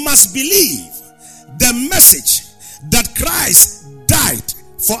 So you must believe the message that Christ died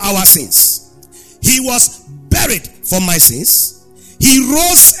for our sins. He was buried for my sins. He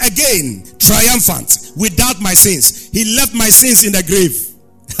rose again triumphant without my sins. He left my sins in the grave.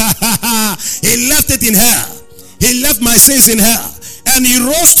 He left it in hell. He left my sins in hell. And he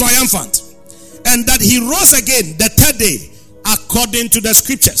rose triumphant. And that he rose again the third day according to the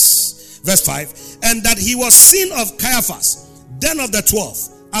scriptures. Verse 5. And that he was seen of Caiaphas, Then of the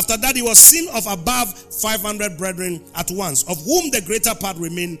 12, after that he was seen of above 500 brethren at once, of whom the greater part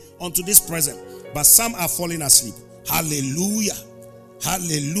remain unto this present, but some are falling asleep. Hallelujah.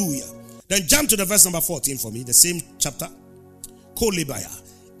 Hallelujah. Then jump to the verse number 14 for me, the same chapter. Kolibaya.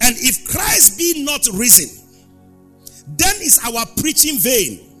 And if Christ be not risen, then is our preaching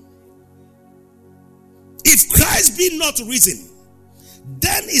vain. If Christ be not risen,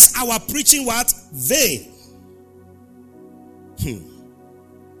 then is our preaching what? Vain.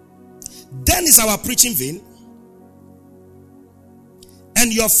 Then is our preaching vain,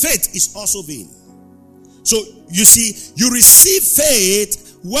 and your faith is also vain. So you see, you receive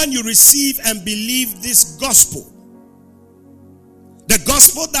faith when you receive and believe this gospel. The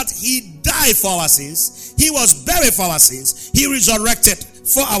gospel that he died for our sins, he was buried for our sins, he resurrected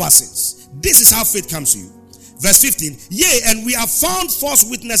for our sins. This is how faith comes to you. Verse 15, yea, and we have found false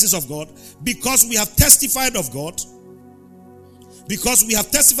witnesses of God, because we have testified of God. Because we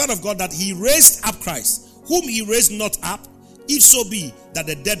have testified of God that he raised up Christ, whom he raised not up, if so be that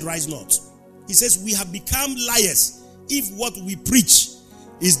the dead rise not. He says we have become liars if what we preach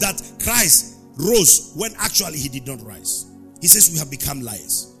is that Christ rose when actually he did not rise. He says we have become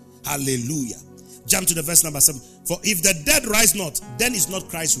liars. Hallelujah. Jump to the verse number 7. For if the dead rise not, then is not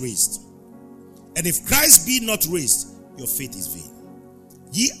Christ raised. And if Christ be not raised, your faith is vain.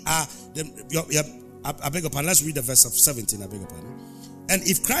 Ye are, I beg your pardon, let's read the verse of 17, I beg your pardon. And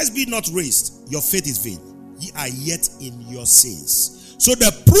if Christ be not raised, your faith is vain. Ye are yet in your sins. So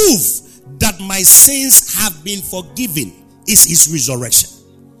the proof that my sins have been forgiven is his resurrection.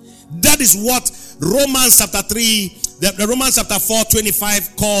 That is what Romans chapter 3, the Romans chapter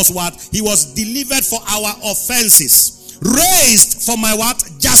 4:25 calls what? He was delivered for our offenses, raised for my what?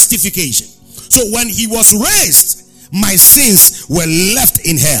 Justification. So when he was raised, my sins were left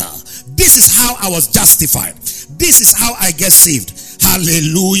in hell. This is how I was justified. This is how I get saved.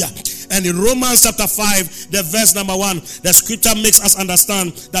 Hallelujah. And in Romans chapter 5, the verse number 1, the scripture makes us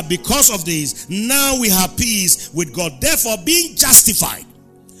understand that because of this, now we have peace with God. Therefore, being justified,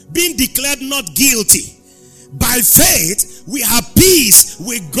 being declared not guilty, by faith, we have peace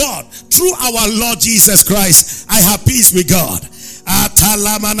with God through our Lord Jesus Christ. I have peace with God. I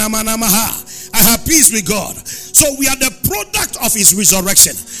have peace with God. So we are the product of his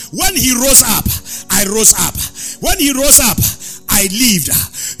resurrection. When he rose up, I rose up. When he rose up, I lived.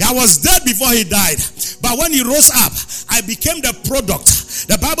 I was dead before he died. But when he rose up, I became the product.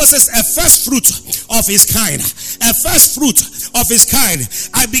 The Bible says a first fruit of his kind. A first fruit of his kind.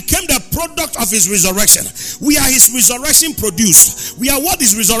 I became the product of his resurrection. We are his resurrection produced. We are what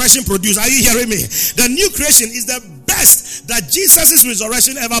his resurrection produced. Are you hearing me? The new creation is the best that Jesus'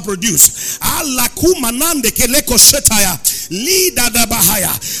 resurrection ever produced.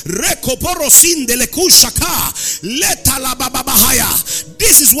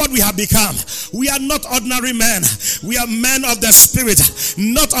 This is what we have become. We are not ordinary men. We are men of the spirit,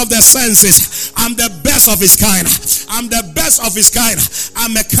 not of the senses. I'm the best of his kind. I'm the best of his kind.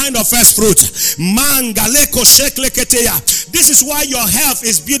 I'm a kind of first fruit. This is why your health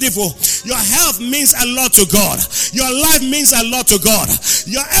is beautiful. Your health means a lot to God. Your life means a lot to God.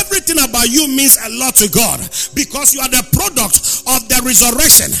 Your everything about you means a lot to God, because you are the product of the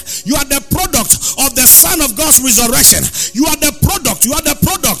resurrection. You are the product of the Son of God's resurrection. You are the product. You are the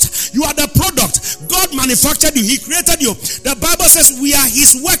product. You are the product. God manufactured you. He created you. The Bible says we are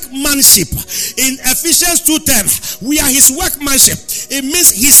his workmanship. In Ephesians 2:10, we are his workmanship. It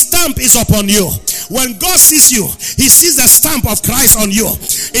means his stamp is upon you. When God sees you, he sees the stamp of Christ on you.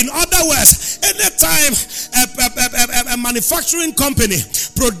 In other words, anytime a manufacturing company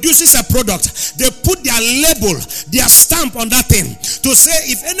produces a product, they put their label, their stamp on that thing to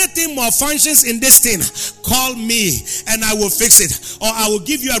say, if anything malfunctions in this thing, call me and I will fix it, or I will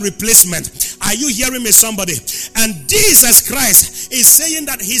give you a replacement. Are you hearing me, somebody? And Jesus Christ is saying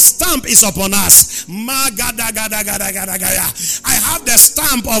that his stamp is upon us. I have the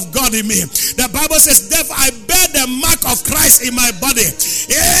stamp of God in me. The Bible says, therefore I bear the mark of Christ in my body.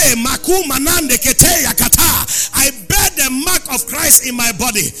 I bear the mark of Christ in my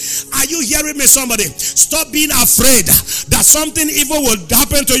body. Are you hearing me, somebody? Stop being afraid that something evil will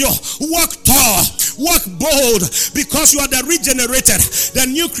happen to you. Walk tall, walk bold, because you are the regenerated, the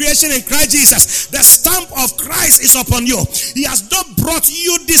new creation in Christ Jesus. The stamp of Christ is upon you. He has not brought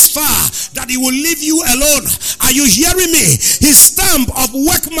you this far that he will leave you alone. Are you hearing me? His stamp of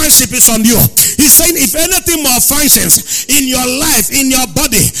workmanship is on you. He's saying, if anything malfunctions in your life, in your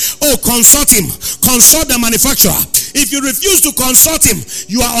body, consult him. Consult the manufacturer. If you refuse to consult him,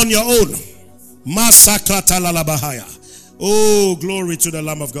 you are on your own. Oh, glory to the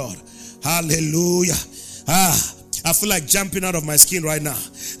Lamb of God. Hallelujah. I feel like jumping out of my skin right now.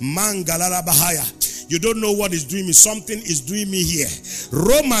 Mangalala Bahaya. You don't know what is doing me. Something is doing me here.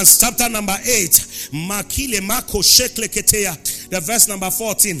 Romans chapter number 8. Makile mako shekle ketea. The verse number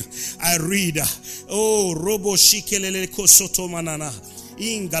 14. I read. Oh, robo shikelele kosoto manana.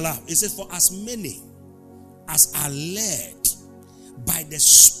 Ingala. It says, for as many as are led by the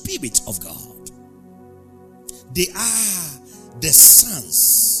Spirit of God, they are the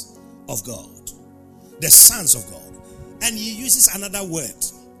sons of God. The sons of God. And he uses another word.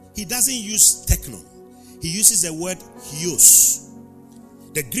 He doesn't use technon. He uses the word huios.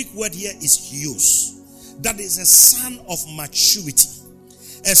 The Greek word here is huios. That is a son of maturity.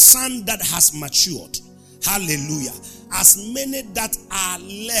 A son that has matured. Hallelujah. As many that are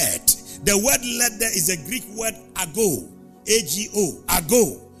led. The word led there is the Greek word ago. A-G-O.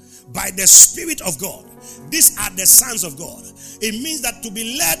 Ago. By the Spirit of God. These are the sons of God. It means that to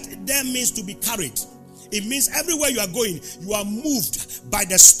be led there means to be carried. It means everywhere you are going, you are moved by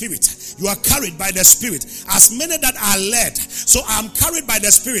the Spirit. You are carried by the Spirit. As many that are led. So I'm carried by the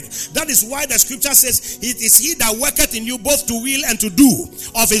Spirit. That is why the scripture says, it is he that worketh in you both to will and to do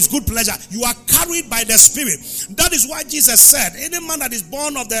of his good pleasure. You are carried by the Spirit. That is why Jesus said, any man that is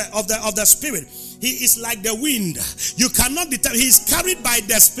born of the Spirit, he is like the wind. You cannot deter. He is carried by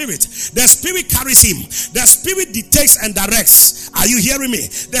the Spirit. The Spirit carries him. The Spirit dictates and directs. Are you hearing me?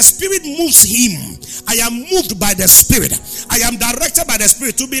 The Spirit moves him. I am moved by the Spirit. I am directed by the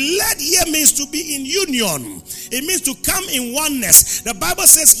Spirit. To be led here means to be in union. It means to come in oneness. The Bible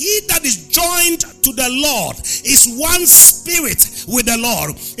says, he that is joined to the Lord is one spirit with the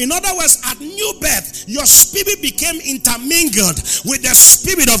Lord. In other words, at new birth, your spirit became intermingled with the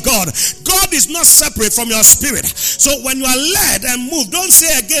Spirit of God. God is not separate from your spirit. So when you are led and moved, don't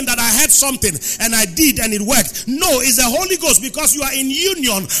say again that I heard something and I did and it worked. No, it's the Holy Ghost, because you are in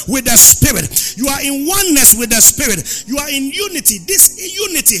union with the Spirit. You are in oneness with the Spirit. You are in unity. This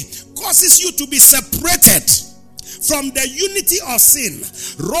unity causes you to be separated from the unity of sin.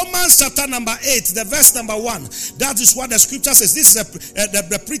 Romans chapter number 8, the verse number 1. That is what the scripture says. This is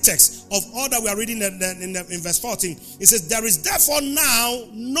the pretext of all that we are reading in verse 14. It says, there is therefore now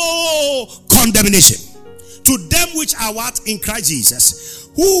no condemnation to them which are what? In Christ Jesus,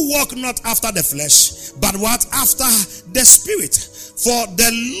 who walk not after the flesh, but what? After the Spirit. For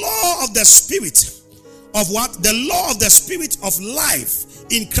the law of the Spirit of what? The law of the Spirit of life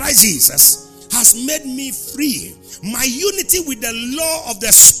in Christ Jesus has made me free. My unity with the law of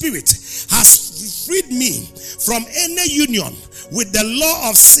the Spirit has freed me from any union with the law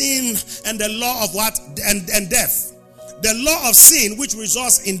of sin and the law of what? And death. The law of sin which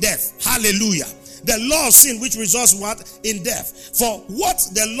results in death. Hallelujah. The law of sin which results what? In death. For what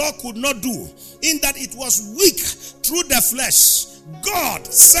the law could not do, in that it was weak through the flesh, God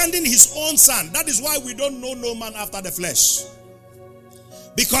sending his own son. That is why we don't know no man after the flesh.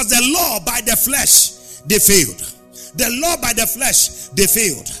 Because the law by the flesh, they failed. The law by the flesh, they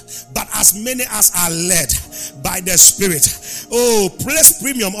failed. But as many as are led by the Spirit. Oh, place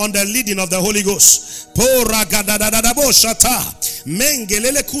premium on the leading of the Holy Ghost.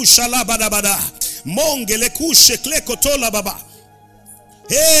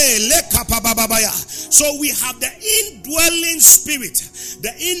 So we have the indwelling Spirit.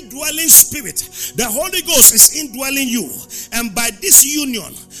 The indwelling Spirit. The Holy Ghost is indwelling you. And by this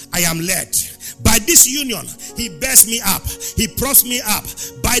union, I am led. By this union, he bears me up. He props me up.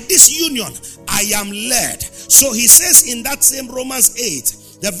 By this union, I am led. So he says in that same Romans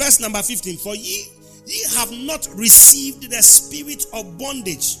 8, the verse number 15, for ye have not received the spirit of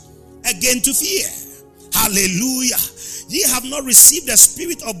bondage again to fear. Hallelujah. Ye have not received the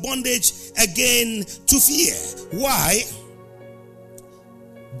spirit of bondage again to fear. Why?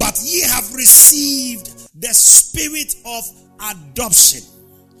 But ye have received the spirit of adoption.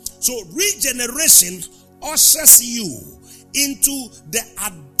 So regeneration ushers you into the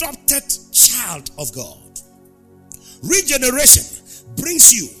adopted child of God. Regeneration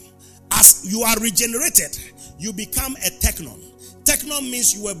brings you, as you are regenerated, you become a teknon. Teknon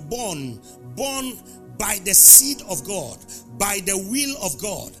means you were born by the seed of God, by the will of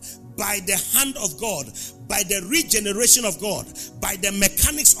God, by the hand of God, by the regeneration of God, by the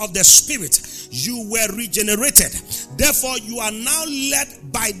mechanics of the Spirit. You were regenerated. Therefore, you are now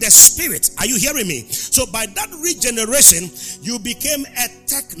led by the Spirit. Are you hearing me? So by that regeneration, you became a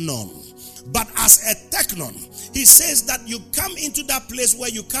teknon. But as a teknon, he says that you come into that place where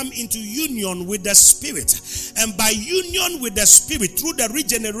you come into union with the Spirit. And by union with the Spirit, through the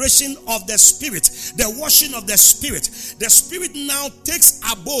regeneration of the Spirit, the washing of the Spirit now takes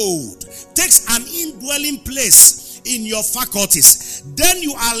abode, takes an indwelling place in your faculties, then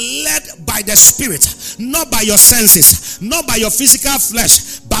you are led by the Spirit, not by your senses, not by your physical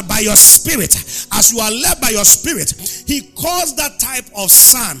flesh, but by your spirit. As you are led by your spirit, he calls that type of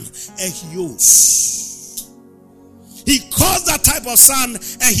son a huios. He calls that type of son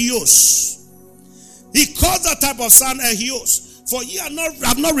a huios. He calls that type of son a huios. For ye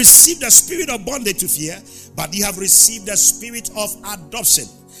have not received the spirit of bondage to fear, but ye have received the spirit of adoption.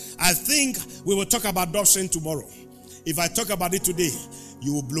 I think we will talk about adoption tomorrow. If I talk about it today,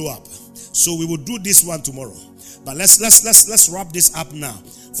 you will blow up. So we will do this one tomorrow. But let's wrap this up now.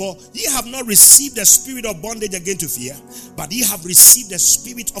 For ye have not received the spirit of bondage again to fear, but ye have received the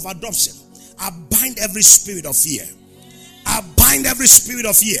spirit of adoption. I bind every spirit of fear. I bind every spirit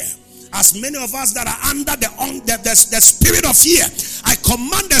of fear. As many of us that are under the spirit of fear, I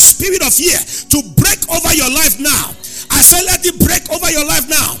command the spirit of fear to break over your life now. I say let it break over your life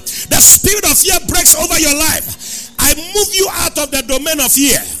now. The spirit of fear breaks over your life. I move you out of the domain of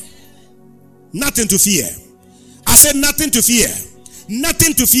fear. Nothing to fear. I said nothing to fear.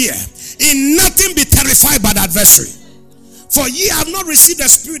 Nothing to fear. In nothing be terrified by the adversary. For ye have not received the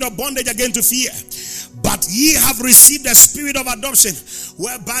spirit of bondage again to fear, but ye have received the spirit of adoption,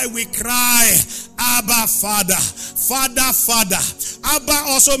 whereby we cry, Abba, Father. Father, Father. Abba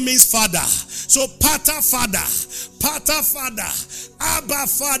also means Father. So Pater, Father. Pater, Father. Abba,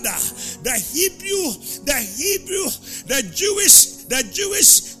 Father. The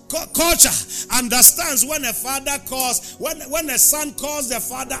Jewish culture understands when a father calls, when a son calls the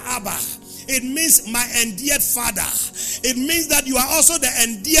father Abba, it means my endeared father. It means that you are also the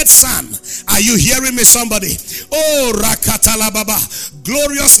endeared son. Are you hearing me, somebody? Oh, Rakatalababa,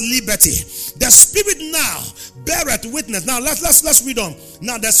 glorious liberty. The Spirit now beareth witness. Now let's read on.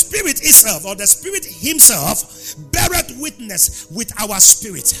 Now the Spirit itself, or the Spirit himself, beareth witness with our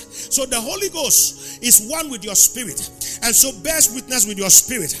spirit. So the Holy Ghost is one with your spirit, and so bears witness with your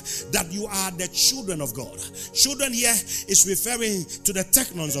spirit that you are the children of God. Children here is referring to the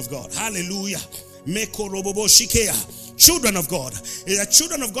technons of God. Hallelujah. Children of God. The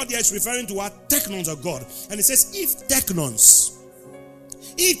children of God here is referring to our technons of God. And it says, if technons,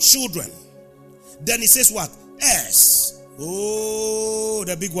 if children, then it says what? Heirs. Oh,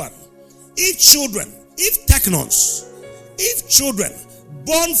 the big one. If children, if technons, if children,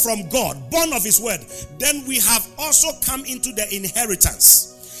 born from God, born of his word, then we have also come into the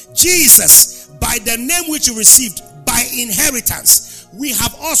inheritance. Jesus, by the name which you received, by inheritance, we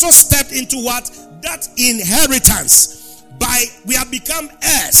have also stepped into what? That inheritance. We have become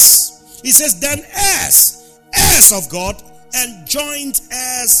heirs. He says, then heirs of God, and joint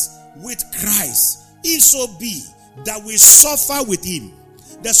heirs with Christ. If so be that we suffer with him.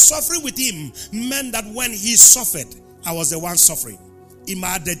 The suffering with him meant that when he suffered, I was the one suffering in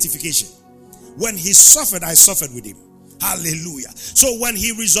my identification. When he suffered, I suffered with him. Hallelujah. So when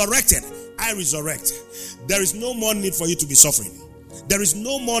he resurrected, I resurrect. There is no more need for you to be suffering. There is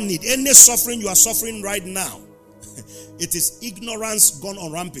no more need. Any suffering you are suffering right now, it is ignorance gone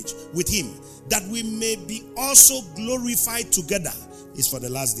on rampage with him, that we may be also glorified together, is for the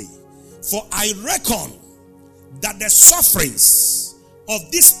last day. For I reckon that the sufferings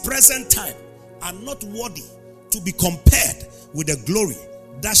of this present time are not worthy to be compared with the glory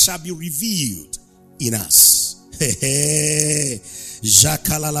that shall be revealed in us.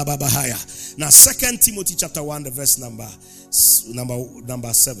 Now 2 Timothy chapter 1, the verse number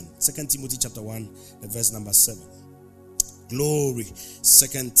 7. 2 Timothy chapter 1, the verse number 7. Glory.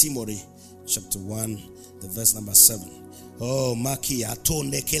 2 Timothy chapter 1, the verse number 7. Oh, Makia,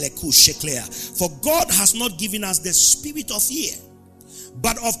 for God has not given us the spirit of fear,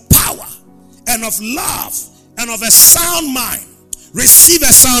 but of power and of love and of a sound mind. Receive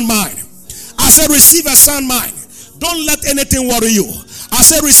a sound mind. I said receive a sound mind. Don't let anything worry you. I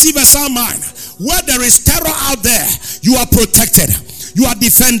said receive a sound mind. Where there is terror out there, you are protected. You are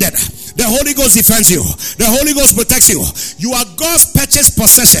defended. The Holy Ghost defends you. The Holy Ghost protects you. You are God's purchased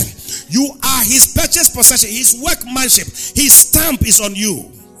possession. You are his purchased possession. His workmanship. His stamp is on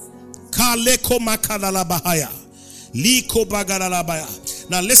you.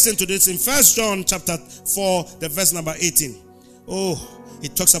 Now listen to this in 1 John chapter 4, the verse number 18. Oh,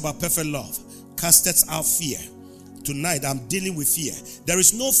 it talks about perfect love casteth out fear. Tonight I'm dealing with fear. There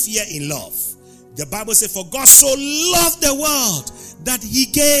is no fear in love. The Bible says, for God so loved the world that he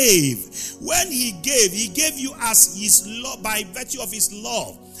gave. When he gave you as his love, by virtue of his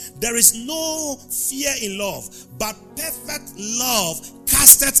love. There is no fear in love, but perfect love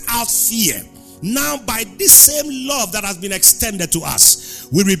casteth out fear. Now by this same love that has been extended to us,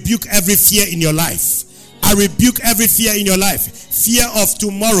 we rebuke every fear in your life. I rebuke every fear in your life. Fear of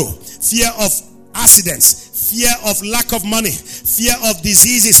tomorrow, fear of accidents, fear of lack of money, fear of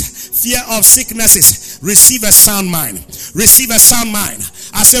diseases, fear of sicknesses. Receive a sound mind. Receive a sound mind.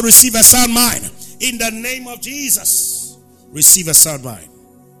 I say receive a sound mind. In the name of Jesus. Receive a sound mind.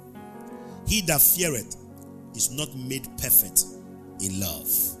 He that feareth is not made perfect in love.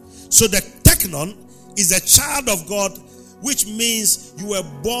 So the teknon is a child of God, which means you were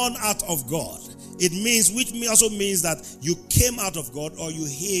born out of God. It means, which also means that you came out of God or you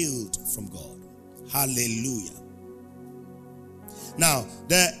hailed from God. Hallelujah. Now,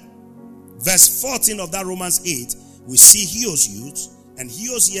 the verse 14 of that Romans 8, we see Huios used, and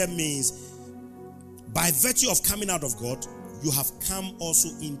Huios here means by virtue of coming out of God, you have come also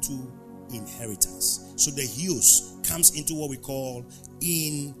into inheritance. So the Huios comes into what we call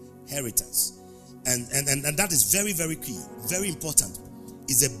inheritance. And that is very, very key, very important.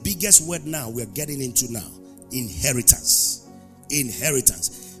 It's the biggest word now we're getting into now. Inheritance.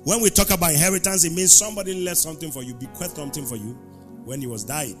 Inheritance. When we talk about inheritance, it means somebody left something for you, bequeathed something for you when he was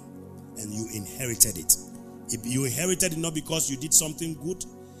dying, and you inherited it. If you inherited it not because you did something good,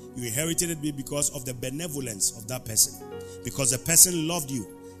 you inherited it because of the benevolence of that person. Because the person loved you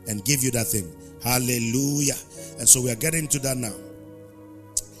and gave you that thing. Hallelujah. And so we are getting into that now.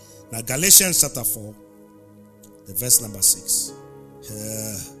 Now, Galatians chapter 4, the verse number 6.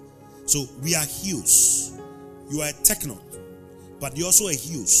 So we are Huios. You are a teknon, but you're also a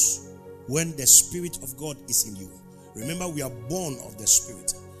Huios when the Spirit of God is in you. Remember, we are born of the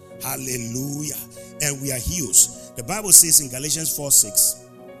Spirit. Hallelujah. And we are Huios. The Bible says in Galatians 4:6,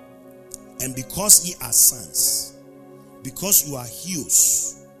 and because ye are sons, because you are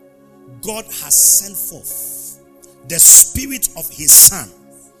Huios, God has sent forth the Spirit of His Son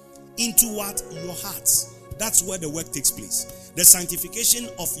into what? Your hearts. That's where the work takes place. The sanctification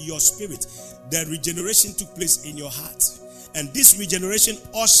of your spirit, the regeneration took place in your heart. And this regeneration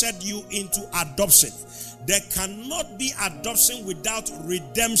ushered you into adoption. There cannot be adoption without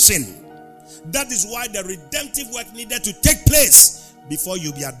redemption. That is why the redemptive work needed to take place before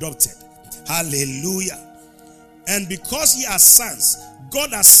you be adopted. Hallelujah. And because ye are sons,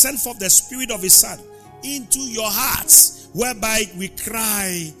 God has sent forth the Spirit of His Son into your hearts, whereby we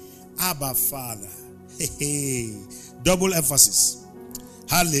cry, Abba, Father. Double emphasis.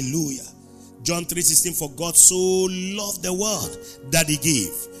 Hallelujah. John 3:16, for God so loved the world that He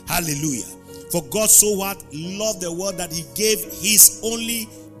gave. Hallelujah. For God so what? Loved the world that He gave His only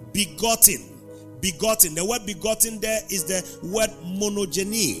begotten. Begotten. The word begotten there is the word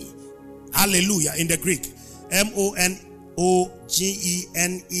monogeny. Hallelujah. In the Greek. M-O-N-O-G-E-N-E.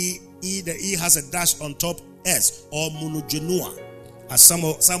 The E has a dash on top. S, or monogenua, as some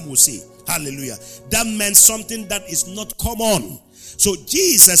will say. Hallelujah. That meant something that is not common. So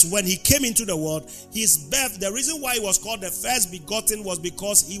Jesus, when He came into the world, His birth, the reason why He was called the first begotten was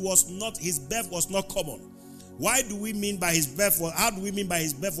because His birth was not common. Why do we mean by His birth? How do we mean by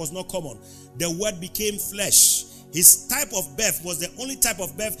His birth was not common? The Word became flesh. His type of birth was the only type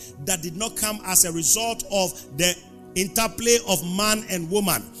of birth that did not come as a result of the interplay of man and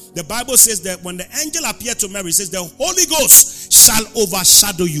woman. The Bible says that when the angel appeared to Mary, it says the Holy Ghost shall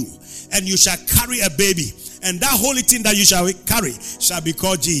overshadow you, and you shall carry a baby. And that holy thing that you shall carry shall be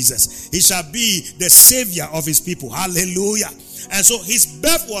called Jesus. He shall be the Savior of His people. Hallelujah. And so His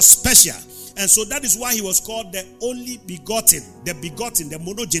birth was special. And so that is why He was called the only begotten, the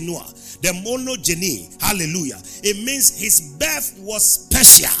monogenua, the monogeny. Hallelujah. It means His birth was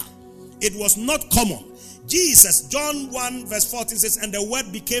special. It was not common. Jesus, John 1 verse 14 says, and the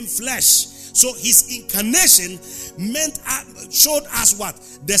Word became flesh. So His incarnation showed us what?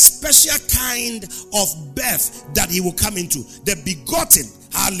 The special kind of birth that He will come into. The begotten.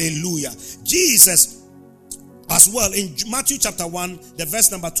 Hallelujah. Jesus as well in Matthew chapter 1, the verse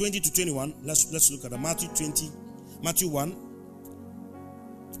number 20 to 21. Let's look at Matthew 1.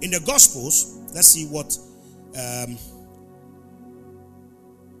 In the Gospels, let's see what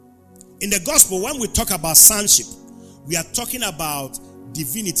in the Gospel, when we talk about sonship, we are talking about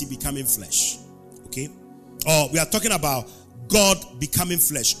divinity becoming flesh. Okay? Or we are talking about God becoming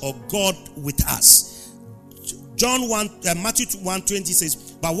flesh, or God with us. Matthew 1:20 says,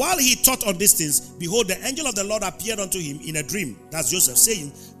 but while he taught on these things, behold, the angel of the Lord appeared unto him in a dream. That's Joseph,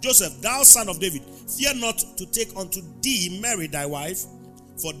 saying, Joseph, thou son of David, fear not to take unto thee Mary thy wife,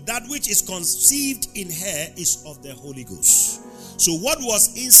 for that which is conceived in her is of the Holy Ghost. So what was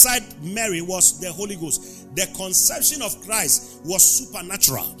inside Mary was the Holy Ghost. The conception of Christ was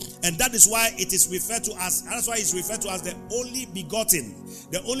supernatural. And that is why it is referred to as, that's why it's referred to as the only begotten.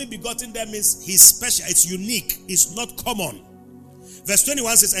 The only begotten there means He's special, it's unique, it's not common. Verse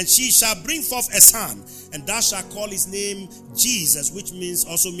 21 says, and she shall bring forth a son, and thou shalt call his name Jesus, which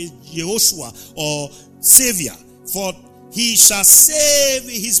also means Yehoshua or Savior, for he shall save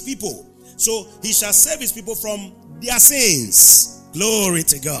his people. So he shall save his people from their sins. Glory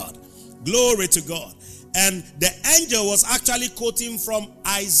to God. Glory to God. And the angel was actually quoting from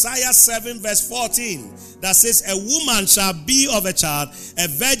Isaiah 7 verse 14 that says, a woman shall be of a child, a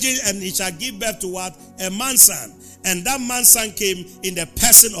virgin, and he shall give birth to what? A man-son. And that man-son came in the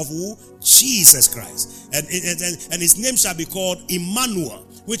person of who? Jesus Christ. And his name shall be called Emmanuel,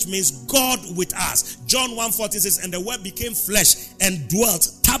 which means God with us. John 1:14 says, and the word became flesh and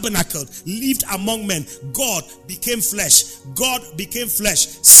dwelt, tabernacled, lived among men. God became flesh. God became flesh.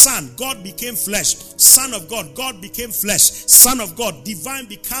 Son, God became flesh. Son of God, God became flesh. Son of God, divine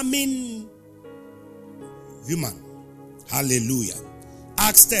becoming human. Hallelujah.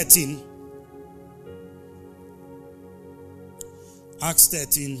 Acts 13. Acts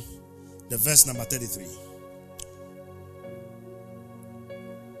 13, the verse number 33.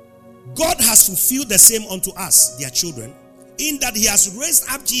 God has fulfilled the same unto us, their children, in that he has raised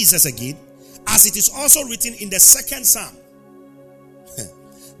up Jesus again, as it is also written in the second Psalm.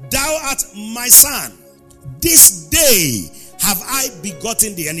 Thou art my son, this day have I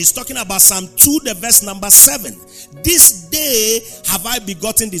begotten thee. And he's talking about Psalm 2, the verse number 7. This day have I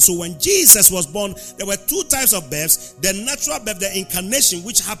begotten thee. So when Jesus was born, there were two types of births. The natural birth, the incarnation,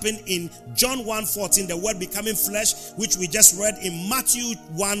 which happened in John 1:14, the word becoming flesh, which we just read in Matthew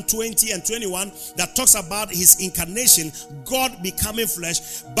 1:20 and 21, that talks about his incarnation, God becoming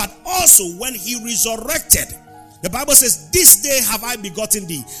flesh. But also when he resurrected, the Bible says, this day have I begotten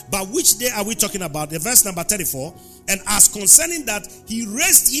thee. But which day are we talking about? The verse number 34. And as concerning that, he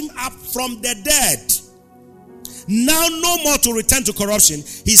raised him up from the dead. Now no more to return to corruption.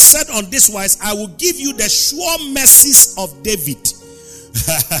 He said on this wise, I will give you the sure mercies of David.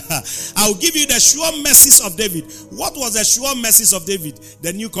 I will give you the sure mercies of David. What was the sure mercies of David?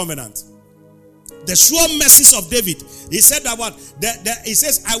 The new covenant. The sure mercies of David. He said that what? He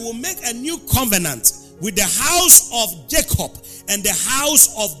says, I will make a new covenant with the house of Jacob and the house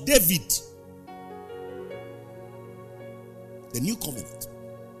of David. The new covenant.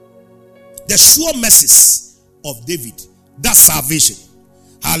 The sure mercies of David. That's salvation.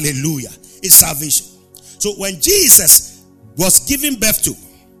 Hallelujah. It's salvation. So when Jesus was given birth to,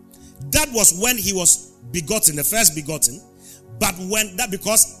 that was when he was begotten, the first begotten. But when that,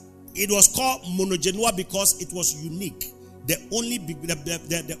 because it was called monogenua, because it was unique. The only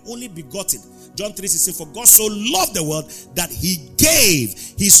begotten. John 3:16, for God so loved the world that he gave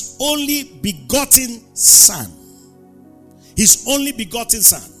his only begotten son. His only begotten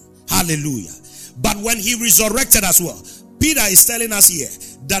son. Hallelujah. But when he resurrected as well, Peter is telling us here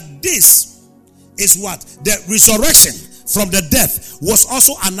that this is what? The resurrection from the death was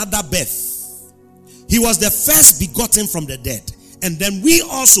also another birth. He was the first begotten from the dead. And then we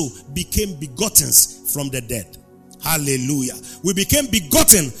also became begottens from the dead. Hallelujah. We became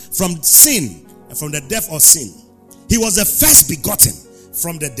begotten from sin, from the death of sin. He was the first begotten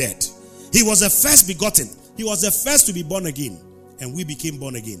from the dead. He was the first begotten. He was the first to be born again. And we became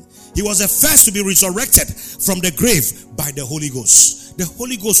born again. He was the first to be resurrected from the grave by the Holy Ghost. The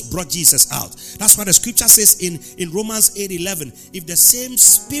Holy Ghost brought Jesus out. That's why the scripture says in Romans 8:11, if the same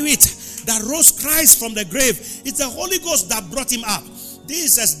spirit that rose Christ from the grave, it's the Holy Ghost that brought him up.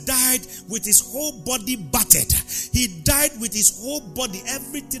 Jesus died with his whole body battered. He died with his whole body.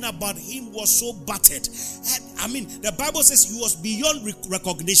 Everything about him was so battered. I mean, the Bible says he was beyond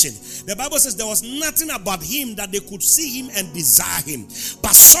recognition. The Bible says there was nothing about him that they could see him and desire him.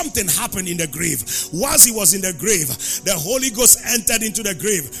 But something happened in the grave. Once he was in the grave, the Holy Ghost entered into the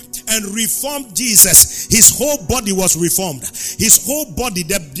grave and reformed Jesus. His whole body was reformed. His whole body,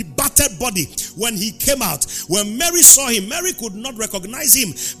 the battered body, when he came out, when Mary saw him, Mary could not recognize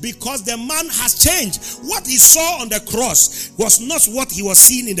him because the man has changed. What he saw on the cross was not what he was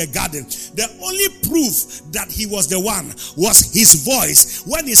seeing in the garden. The only proof that he was the one was his voice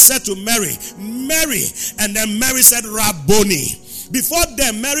when he said to Mary, Mary, and then Mary said, Rabboni. Before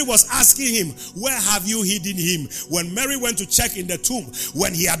then, Mary was asking him, where have you hidden him? When Mary went to check in the tomb,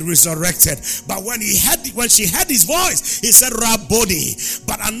 when he had resurrected. But when she heard his voice, he said, Rabboni.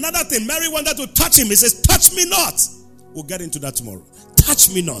 But another thing, Mary wanted to touch him. He says, touch me not. We'll get into that tomorrow.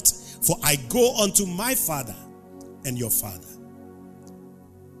 Touch me not, for I go unto my Father and your Father.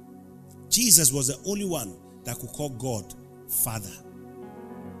 Jesus was the only one that could call God Father.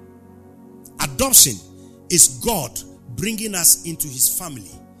 Adoption is God bringing us into his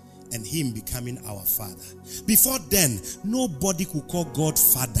family and him becoming our Father. Before then, nobody could call God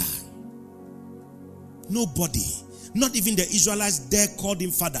Father. Nobody. Not even the Israelites there called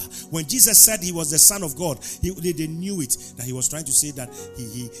him father. When Jesus said he was the Son of God, they knew it, that he was trying to say that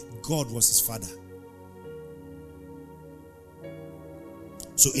God was his father.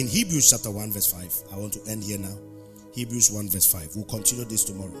 So in Hebrews chapter 1 verse 5, I want to end here now. Hebrews 1 verse 5. We'll continue this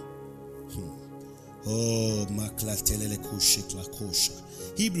tomorrow.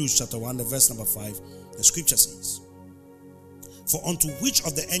 Hebrews chapter 1 verse number 5. The scripture says, for unto which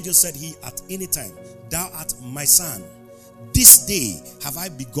of the angels said he at any time, thou art my son, this day have I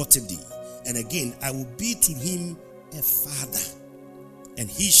begotten thee, and again I will be to him a father, and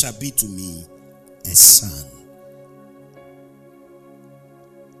he shall be to me a son.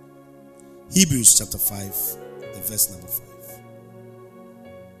 Hebrews chapter 5, the verse number 5.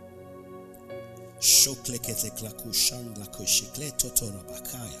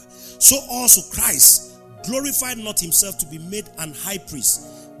 So also Christ glorified not himself to be made an high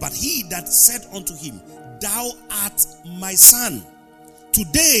priest, but he that said unto him, thou art my son,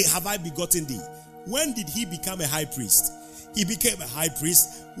 today have I begotten thee. When did he become a high priest? He became a high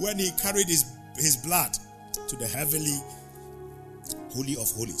priest when he carried his blood to the heavenly holy of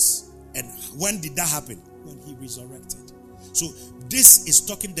holies. And when did that happen? When he resurrected. So this is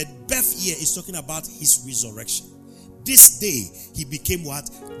talking, the birth here is talking about his resurrection. This day he became what?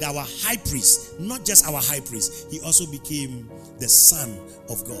 Our high priest. Not just our high priest, he also became the Son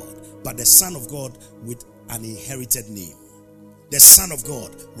of God. But the Son of God with an inherited name. The Son of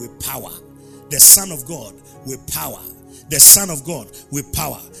God with power. The Son of God with power. The Son of God with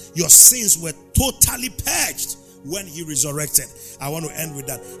power. Your sins were totally purged when he resurrected. I want to end with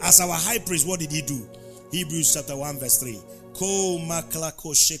that. As our high priest, what did he do? Hebrews chapter 1 verse 3. Who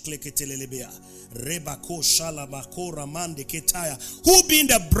being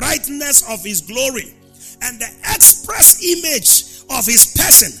the brightness of his glory and the express image of his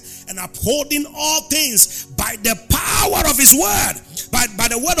person, and upholding all things by the power of his word, by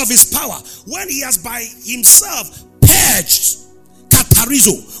the word of his power, when he has by himself purged,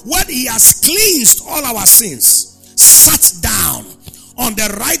 katarizo, when he has cleansed all our sins, sat down on the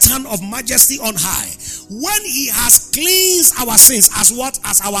right hand of majesty on high. When he has cleansed our sins, as what?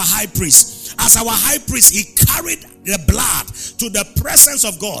 As our high priest. As our high priest, he carried the blood to the presence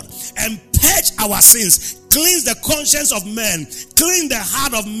of God and purged our sins, cleansed the conscience of men, cleansed the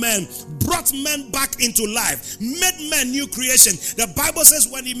heart of men, brought men back into life, made men new creation. The Bible says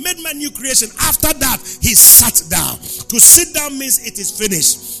when he made man new creation, after that he sat down. To sit down means it is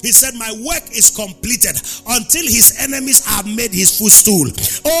finished. He said, my work is completed until his enemies are made his footstool.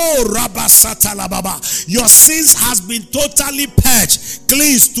 Oh, Rabba Satalababa, your sins has been totally purged,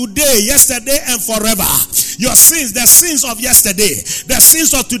 cleansed today, yesterday, and forever. Your sins, the sins of yesterday, the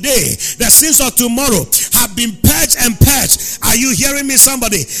sins of today, the sins of tomorrow have been purged and purged. Are you hearing me,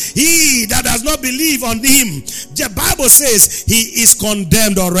 somebody? He that does not believe on him, the Bible says he is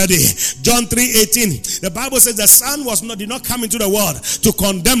condemned already. John 3:18. The Bible says the Son did not come into the world to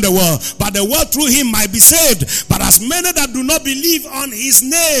condemn the world, but the world through him might be saved. But as many that do not believe on his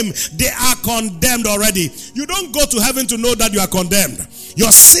name, they are condemned already. You don't go to heaven to know that you are condemned.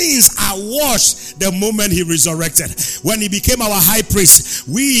 Your sins are washed the moment he resurrected. When he became our high priest,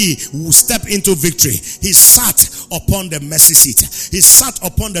 we will step into victory. He sat upon the mercy seat. He sat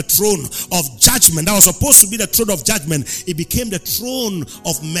upon the throne of judgment. That was supposed to be the throne of judgment. It became the throne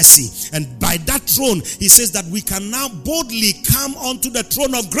of mercy. And by that throne, he says that we can now boldly come onto the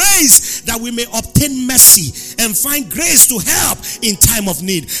throne of grace, that we may obtain mercy and find grace to help in time of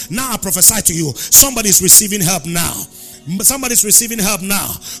need. Now I prophesy to you, somebody is receiving help now. Somebody's receiving help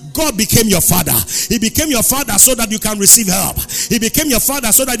now. God became your father. He became your father so that you can receive help. He became your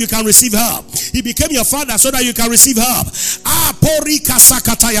father so that you can receive help. He became your father so that you can receive help.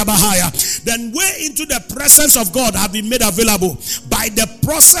 Then way into the presence of God have been made available by the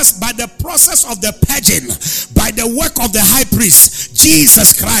process of the purging, by the work of the high priest,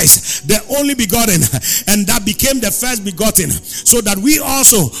 Jesus Christ, the only begotten, and that became the first begotten, so that we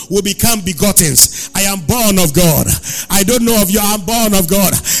also will become begottens. I am born of God. I don't know of you. I'm born of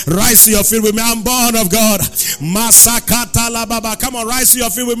God. Rise to your feet with me. I'm born of God. Masakata la baba. Come on, rise to your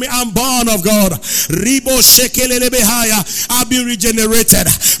feet with me. I'm born of God. Ribo shekelelebehaya. I've been regenerated.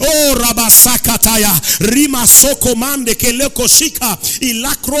 Oh, rabasakataya. Rima soko mande keleko shika.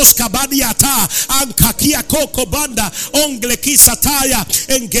 Ilakros kabadiata. Ankakia koko banda. Ongleki sataya.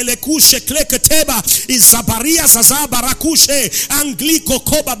 Engelekushe kleketeba. Izabaria zazabarakushe. Angliko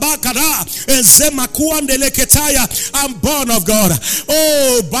koba bakara. Enzemakuande leketaya. I'm born of God.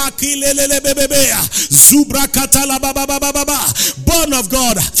 Oh, bakilelelebebebea. Zubrakatala baba baba baba. Born of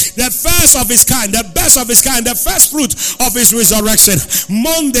God. The first of his kind, the best of his kind, the first fruit of his resurrection.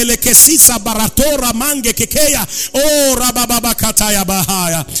 Mondelekesi Baratora mange kekeya. Oh, rabababa kataya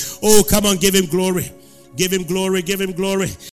bahaya. Oh, come on, give him glory. Give him glory. Give him glory.